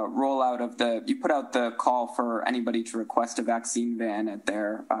the rollout of you put out the call for anybody to request a vaccine van at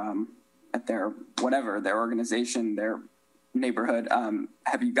their their organization, their neighborhood.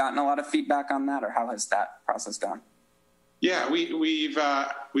 Have you gotten a lot of feedback on that, or how has that process gone? Yeah, we've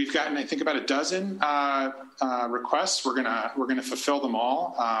gotten, I think, about a dozen requests. We're gonna fulfill them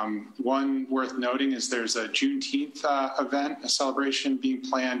all. One worth noting is there's a Juneteenth event, a celebration being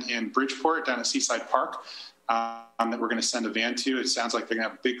planned in Bridgeport down at Seaside Park that we're going to send a van to. It sounds like they're going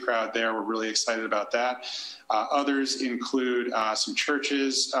to have a big crowd there. We're really excited about that. Others include some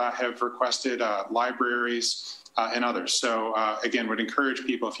churches have requested, libraries, and others. So again, would encourage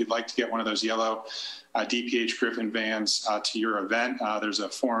people, if you'd like to get one of those yellow DPH Griffin vans to your event, there's a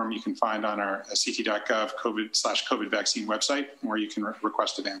form you can find on our ct.gov /COVID vaccine website where you can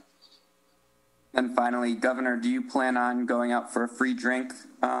request a van. And finally, Governor, do you plan on going out for a free drink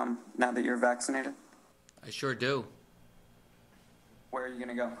now that you're vaccinated? I sure do. Where are you going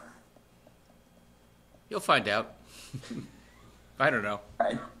to go? You'll find out. I don't know. All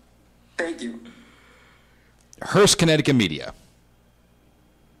right. Thank you. Hearst, Connecticut Media.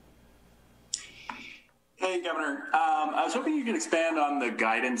 Hey, Governor. I was hoping you could expand on the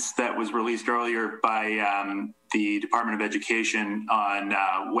guidance that was released earlier by the Department of Education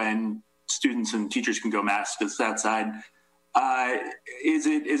on when students and teachers can go maskless outside. Is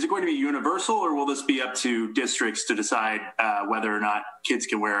it going to be universal, or will this be up to districts to decide whether or not kids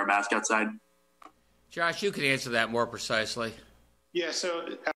can wear a mask outside? Josh, you can answer that more precisely. Yeah, so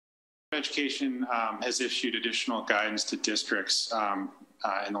Education has issued additional guidance to districts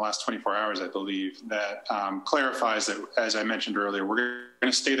in the last 24 hours, I believe, that clarifies that, as I mentioned earlier, we're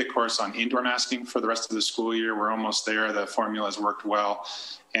going to stay the course on indoor masking for the rest of the school year. We're almost there. The formula has worked well,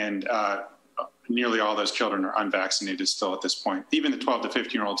 and nearly all those children are unvaccinated still at this point. Even the 12 to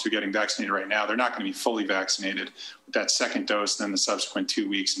 15-year-olds who are getting vaccinated right now, they're not going to be fully vaccinated with that second dose, then the subsequent 2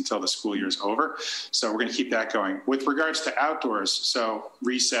 weeks until the school year is over. So we're going to keep that going. With regards to outdoors, so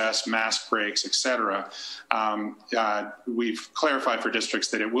recess, mask breaks, et cetera, we've clarified for districts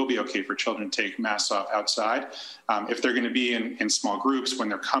that it will be okay for children to take masks off outside. If they're going to be in small groups, when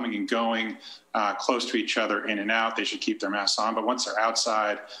they're coming and going close to each other in and out, they should keep their masks on. But once they're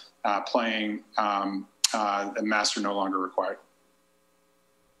outside, playing, the masks are no longer required.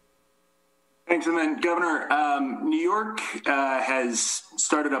 Thanks. And then, Governor, New York has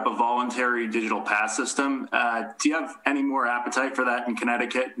started up a voluntary digital pass system. Do you have any more appetite for that in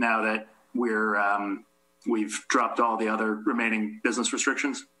Connecticut now that we've dropped all the other remaining business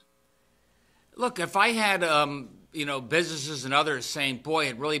restrictions? Look, if I had businesses and others saying, boy,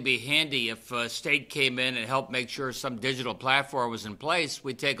 it'd really be handy if a state came in and helped make sure some digital platform was in place,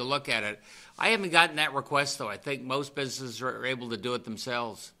 we'd take a look at it. I haven't gotten that request, though. I think most businesses are able to do it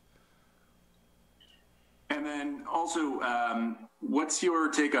themselves. And then also, what's your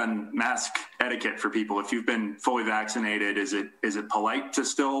take on mask etiquette for people? If you've been fully vaccinated, is it polite to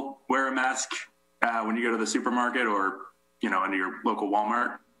still wear a mask when you go to the supermarket or, into your local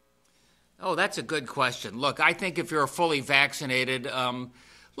Walmart? Oh, that's a good question. Look, I think if you're fully vaccinated,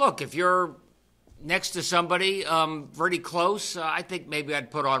 if you're next to somebody pretty close, I think maybe I'd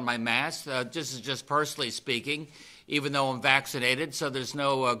put on my mask, just personally speaking, even though I'm vaccinated, so there's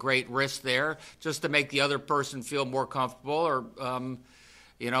no great risk there, just to make the other person feel more comfortable or,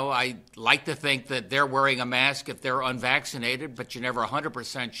 I like to think that they're wearing a mask if they're unvaccinated, but you're never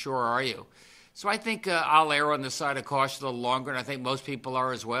 100% sure, are you? So I think I'll err on the side of caution a little longer, and I think most people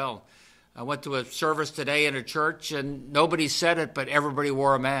are as well. I went to a service today in a church, and nobody said it, but everybody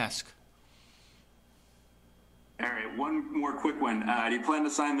wore a mask. All right, one more quick one. Do you plan to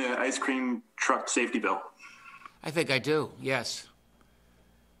sign the ice cream truck safety bill? I think I do, yes.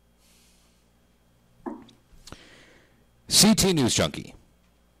 CT News Junkie.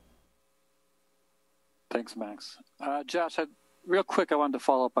 Thanks, Max. Josh, real quick, I wanted to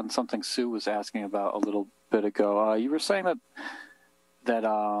follow up on something Sue was asking about a little bit ago. You were saying that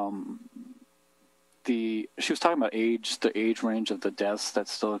she was talking about the age range of the deaths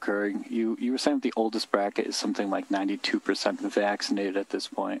that's still occurring. You were saying that the oldest bracket is something like 92% vaccinated at this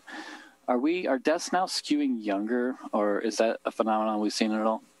point. Are deaths now skewing younger, or is that a phenomenon we've seen at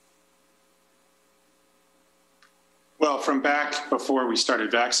all? Well, from back before we started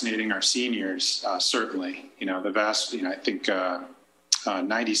vaccinating our seniors, certainly, I think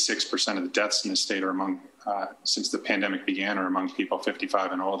 96% of the deaths in the state are among, since the pandemic began, are among people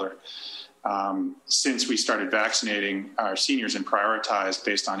 55 and older. Since we started vaccinating our seniors and prioritized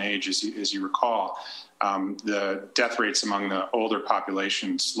based on age, as you recall, the death rates among the older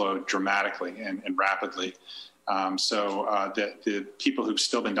population slowed dramatically and rapidly. So the people who've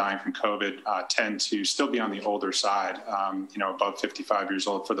still been dying from COVID tend to still be on the older side, above 55 years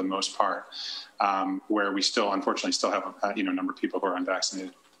old for the most part, where we unfortunately still have a number of people who are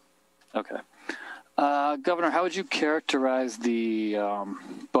unvaccinated. Okay. Governor, how would you characterize the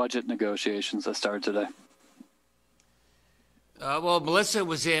budget negotiations that started today? Well, Melissa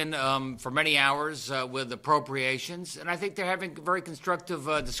was in for many hours with appropriations, and I think they're having very constructive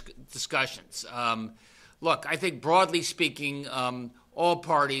discussions. Look, I think broadly speaking, all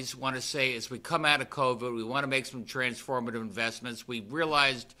parties want to say as we come out of COVID, we want to make some transformative investments. We've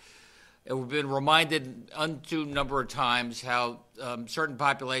realized, and we've been reminded unto number of times how certain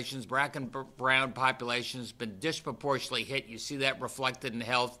populations, black and brown populations, have been disproportionately hit. You see that reflected in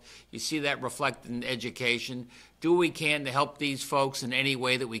health. You see that reflected in education. Do what we can to help these folks in any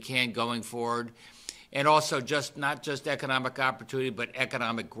way that we can going forward. And also not just economic opportunity, but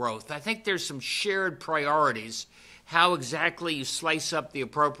economic growth. I think there's some shared priorities. How exactly you slice up the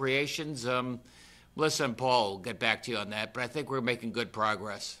appropriations, Melissa and Paul will get back to you on that, but I think we're making good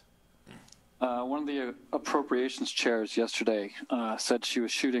progress. One of the appropriations chairs yesterday said she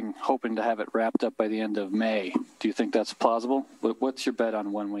was hoping to have it wrapped up by the end of May. Do you think that's plausible? What's your bet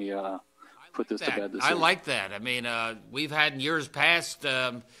on when we put this to bed this year? I like that. I mean, we've had in years past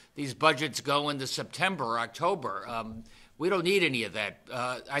these budgets go into September, October. We don't need any of that.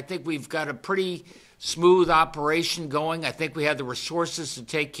 I think we've got a pretty smooth operation going. I think we have the resources to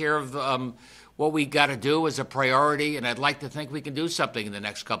take care of what we got to do as a priority, and I'd like to think we can do something in the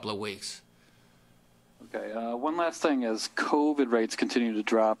next couple of weeks. Okay. One last thing, as COVID rates continue to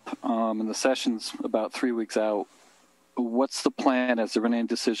drop, and the session's about 3 weeks out, what's the plan? Has there been any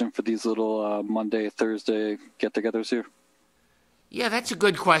decision for these little Monday, Thursday get-togethers here? Yeah, that's a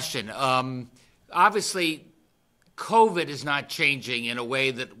good question. Obviously, COVID is not changing in a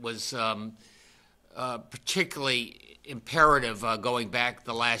way that was particularly imperative going back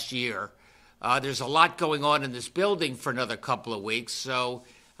the last year. There's a lot going on in this building for another couple of weeks, so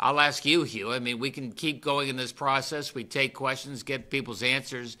I'll ask you, Hugh. I mean, we can keep going in this process. We take questions, get people's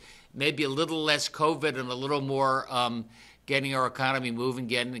answers, maybe a little less COVID and a little more getting our economy moving,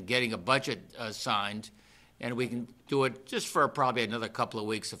 getting a budget signed. And we can do it just for probably another couple of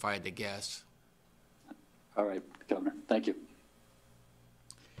weeks, if I had to guess. All right, Governor. Thank you.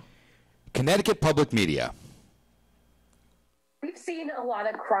 Connecticut Public Media. We've seen a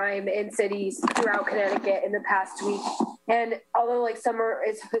lot of crime in cities throughout Connecticut in the past week. And although summer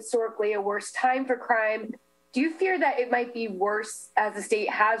is historically a worse time for crime, do you fear that it might be worse as the state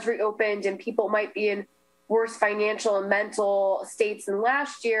has reopened and people might be in worse financial and mental states than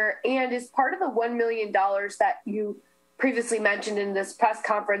last year? And is part of the $1 million that you previously mentioned in this press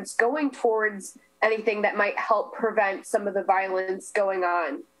conference going towards anything that might help prevent some of the violence going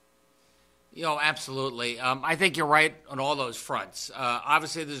on? Absolutely. I think you're right on all those fronts.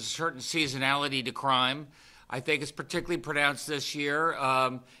 Obviously, there's a certain seasonality to crime. I think it's particularly pronounced this year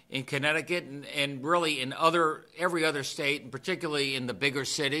in Connecticut and really in every other state, and particularly in the bigger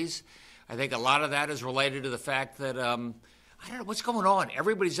cities. I think a lot of that is related to the fact that, I don't know what's going on.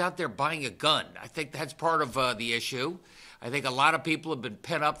 Everybody's out there buying a gun. I think that's part of the issue. I think a lot of people have been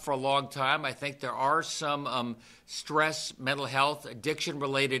pent up for a long time. I think there are some stress, mental health,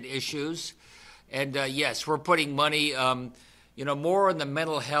 addiction-related issues. And yes, we're putting money, more on the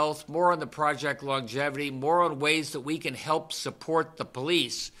mental health, more on the project longevity, more on ways that we can help support the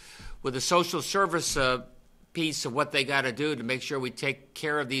police with the social service piece of what they got to do to make sure we take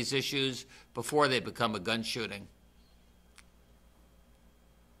care of these issues before they become a gun shooting.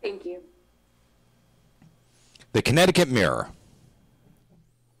 Thank you. The Connecticut Mirror.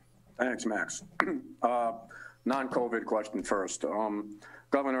 Thanks, Max. Non-COVID question first.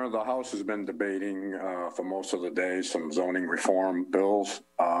 Governor, the House has been debating for most of the day some zoning reform bills.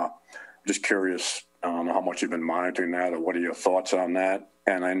 Just curious how much you've been monitoring that, or what are your thoughts on that?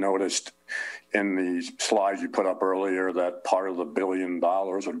 And I noticed in the slides you put up earlier that part of the $1 billion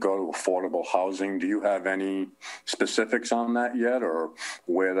would go to affordable housing. Do you have any specifics on that yet, or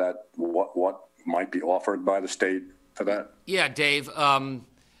where that what might be offered by the state for that? Yeah, Dave,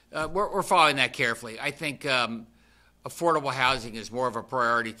 we're following that carefully. I think affordable housing is more of a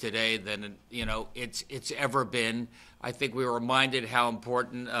priority today than it's ever been. I think we were reminded how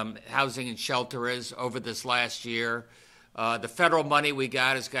important housing and shelter is over this last year. The federal money we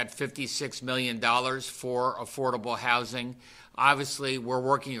got has got $56 million for affordable housing. Obviously, we're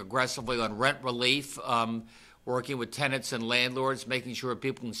working aggressively on rent relief, working with tenants and landlords, making sure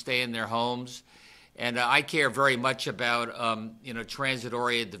people can stay in their homes. And I care very much about,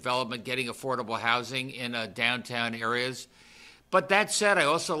 transit-oriented development, getting affordable housing in downtown areas. But that said, I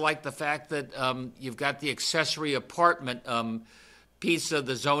also like the fact that you've got the accessory apartment piece of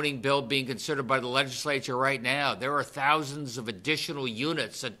the zoning bill being considered by the legislature right now. There are thousands of additional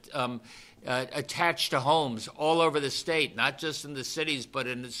units attached to homes all over the state, not just in the cities, but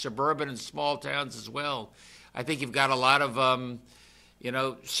in the suburban and small towns as well. I think you've got a lot of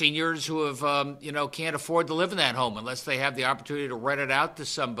seniors who have, can't afford to live in that home unless they have the opportunity to rent it out to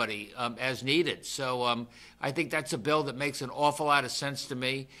somebody as needed. So I think that's a bill that makes an awful lot of sense to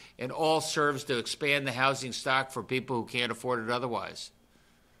me and all serves to expand the housing stock for people who can't afford it otherwise.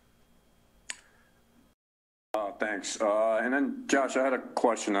 Thanks. And then, Josh, I had a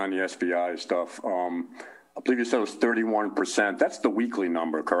question on the SBI stuff. I believe you said it was 31%. That's the weekly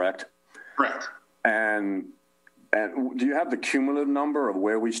number, correct? Correct. And do you have the cumulative number of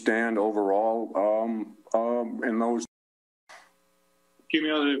where we stand overall in those?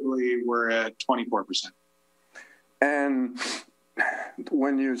 Cumulatively, we're at 24%. And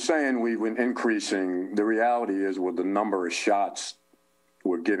when you're saying we've been increasing, the reality is with the number of shots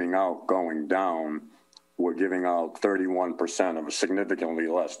we're giving out going down, we're giving out 31% of significantly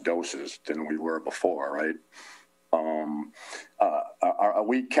less doses than we were before, right? Are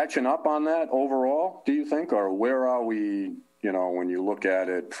we catching up on that overall, do you think? Or where are we, when you look at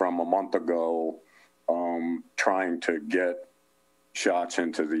it from a month ago, trying to get shots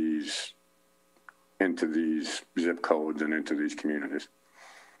into these zip codes and into these communities?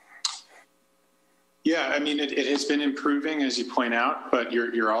 Yeah, I mean, it has been improving, as you point out, but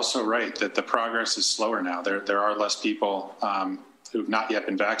you're also right that the progress is slower now. There are less people who have not yet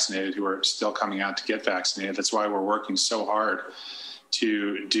been vaccinated who are still coming out to get vaccinated. That's why we're working so hard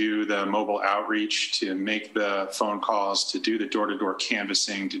to do the mobile outreach, to make the phone calls, to do the door-to-door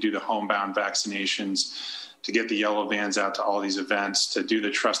canvassing, to do the homebound vaccinations, to get the yellow vans out to all these events, to do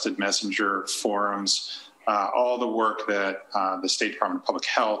the trusted messenger forums, all the work that the State Department of Public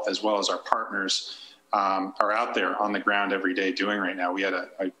Health, as well as our partners, are out there on the ground every day doing right now. We had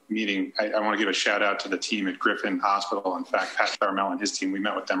a meeting. I want to give a shout out to the team at Griffin Hospital. In fact, Pat Carmel and his team, we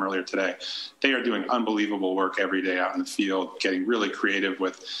met with them earlier today. They are doing unbelievable work every day out in the field, getting really creative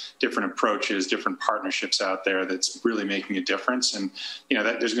with different approaches, different partnerships out there that's really making a difference. And,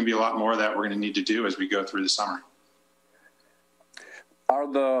 there's going to be a lot more of that we're going to need to do as we go through the summer. Are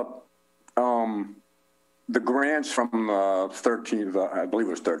the grants from I believe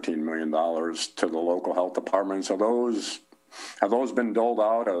it was $13 million to the local health departments, have those been doled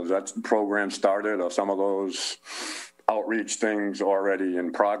out? Has that program started? Are some of those outreach things already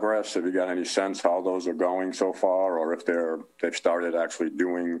in progress? Have you got any sense how those are going so far, or if they've started actually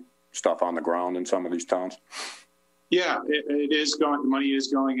doing stuff on the ground in some of these towns? Yeah, it is going. The money is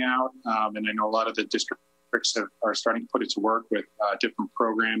going out, and I know a lot of the districts are starting to put it to work with different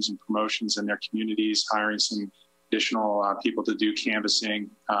programs and promotions in their communities, hiring some additional people to do canvassing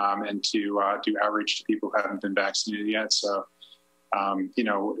and to do outreach to people who haven't been vaccinated yet. So,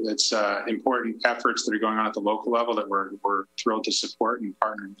 it's important efforts that are going on at the local level that we're thrilled to support and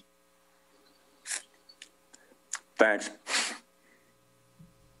partner with. Thanks.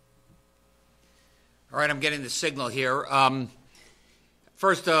 All right, I'm getting the signal here.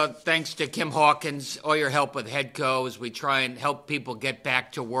 First, thanks to Kim Hawkins, all your help with HEDCO as we try and help people get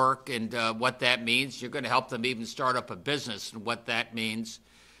back to work and what that means. You're going to help them even start up a business and what that means.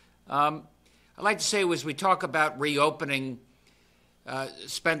 I'd like to say as we talk about reopening,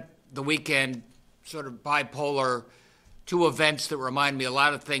 spent the weekend sort of bipolar. Two events that remind me a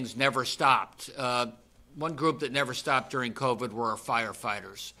lot of things never stopped. One group that never stopped during COVID were our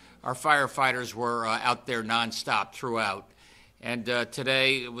firefighters. Our firefighters were out there nonstop throughout. And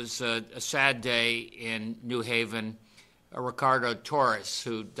today it was a sad day in New Haven. Ricardo Torres,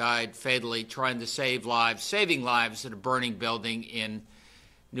 who died fatally trying to save lives, saving lives at a burning building in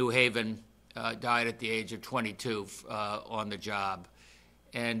New Haven, died at the age of 22 on the job.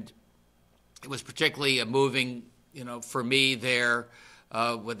 And it was particularly moving, for me there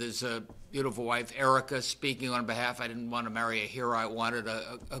with his beautiful wife, Erica, speaking on behalf. I didn't want to marry a hero. I wanted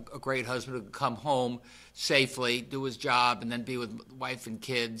a great husband who could come home safely, do his job, and then be with wife and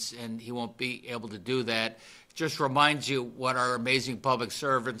kids, and he won't be able to do that. It just reminds you what our amazing public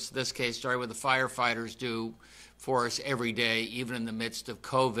servants, in this case, starting with the firefighters, do for us every day, even in the midst of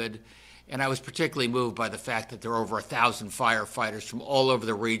COVID. And I was particularly moved by the fact that there are over 1,000 firefighters from all over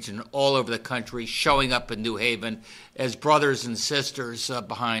the region, all over the country, showing up in New Haven as brothers and sisters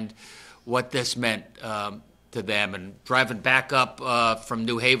behind what this meant to them. And driving back up from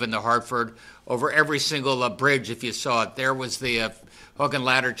New Haven to Hartford, over every single bridge, if you saw it, there was the hook and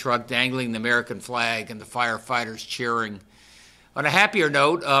ladder truck dangling the American flag and the firefighters cheering. On a happier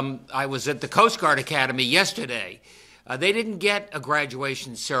note, I was at the Coast Guard Academy yesterday. They didn't get a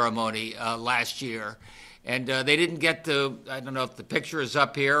graduation ceremony last year, and they didn't get I don't know if the picture is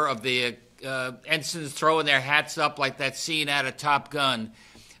up here, of the ensigns throwing their hats up like that scene out of Top Gun.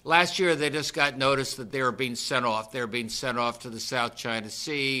 Last year, they just got notice that they were being sent off. They were being sent off to the South China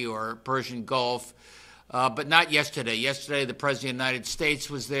Sea or Persian Gulf, but not yesterday. Yesterday, the President of the United States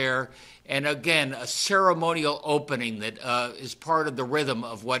was there, and again, a ceremonial opening that is part of the rhythm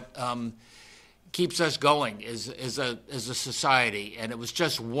of what keeps us going as a society. And it was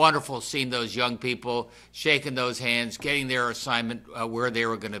just wonderful seeing those young people, shaking those hands, getting their assignment where they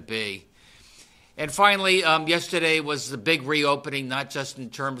were going to be. And finally, yesterday was the big reopening, not just in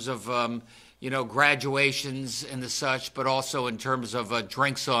terms of graduations and the such, but also in terms of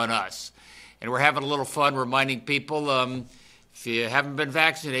drinks on us. And we're having a little fun reminding people, if you haven't been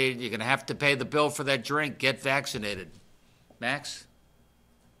vaccinated, you're going to have to pay the bill for that drink. Get vaccinated. Max?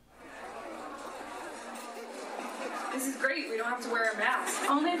 This is great. We don't have to wear a mask.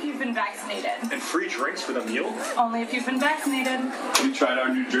 Only if you've been vaccinated. And free drinks for the meal? Only if you've been vaccinated. Have you tried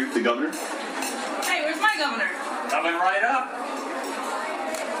our new drink, the Governor? Hey, where's my governor? Coming right up.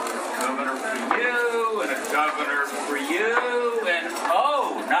 Governor for you, and a governor for you, and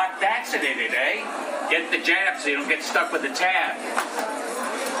oh, not vaccinated, eh? Get the jab so you don't get stuck with the tab.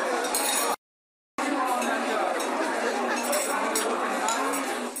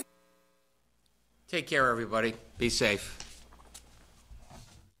 Take care, everybody. Be safe.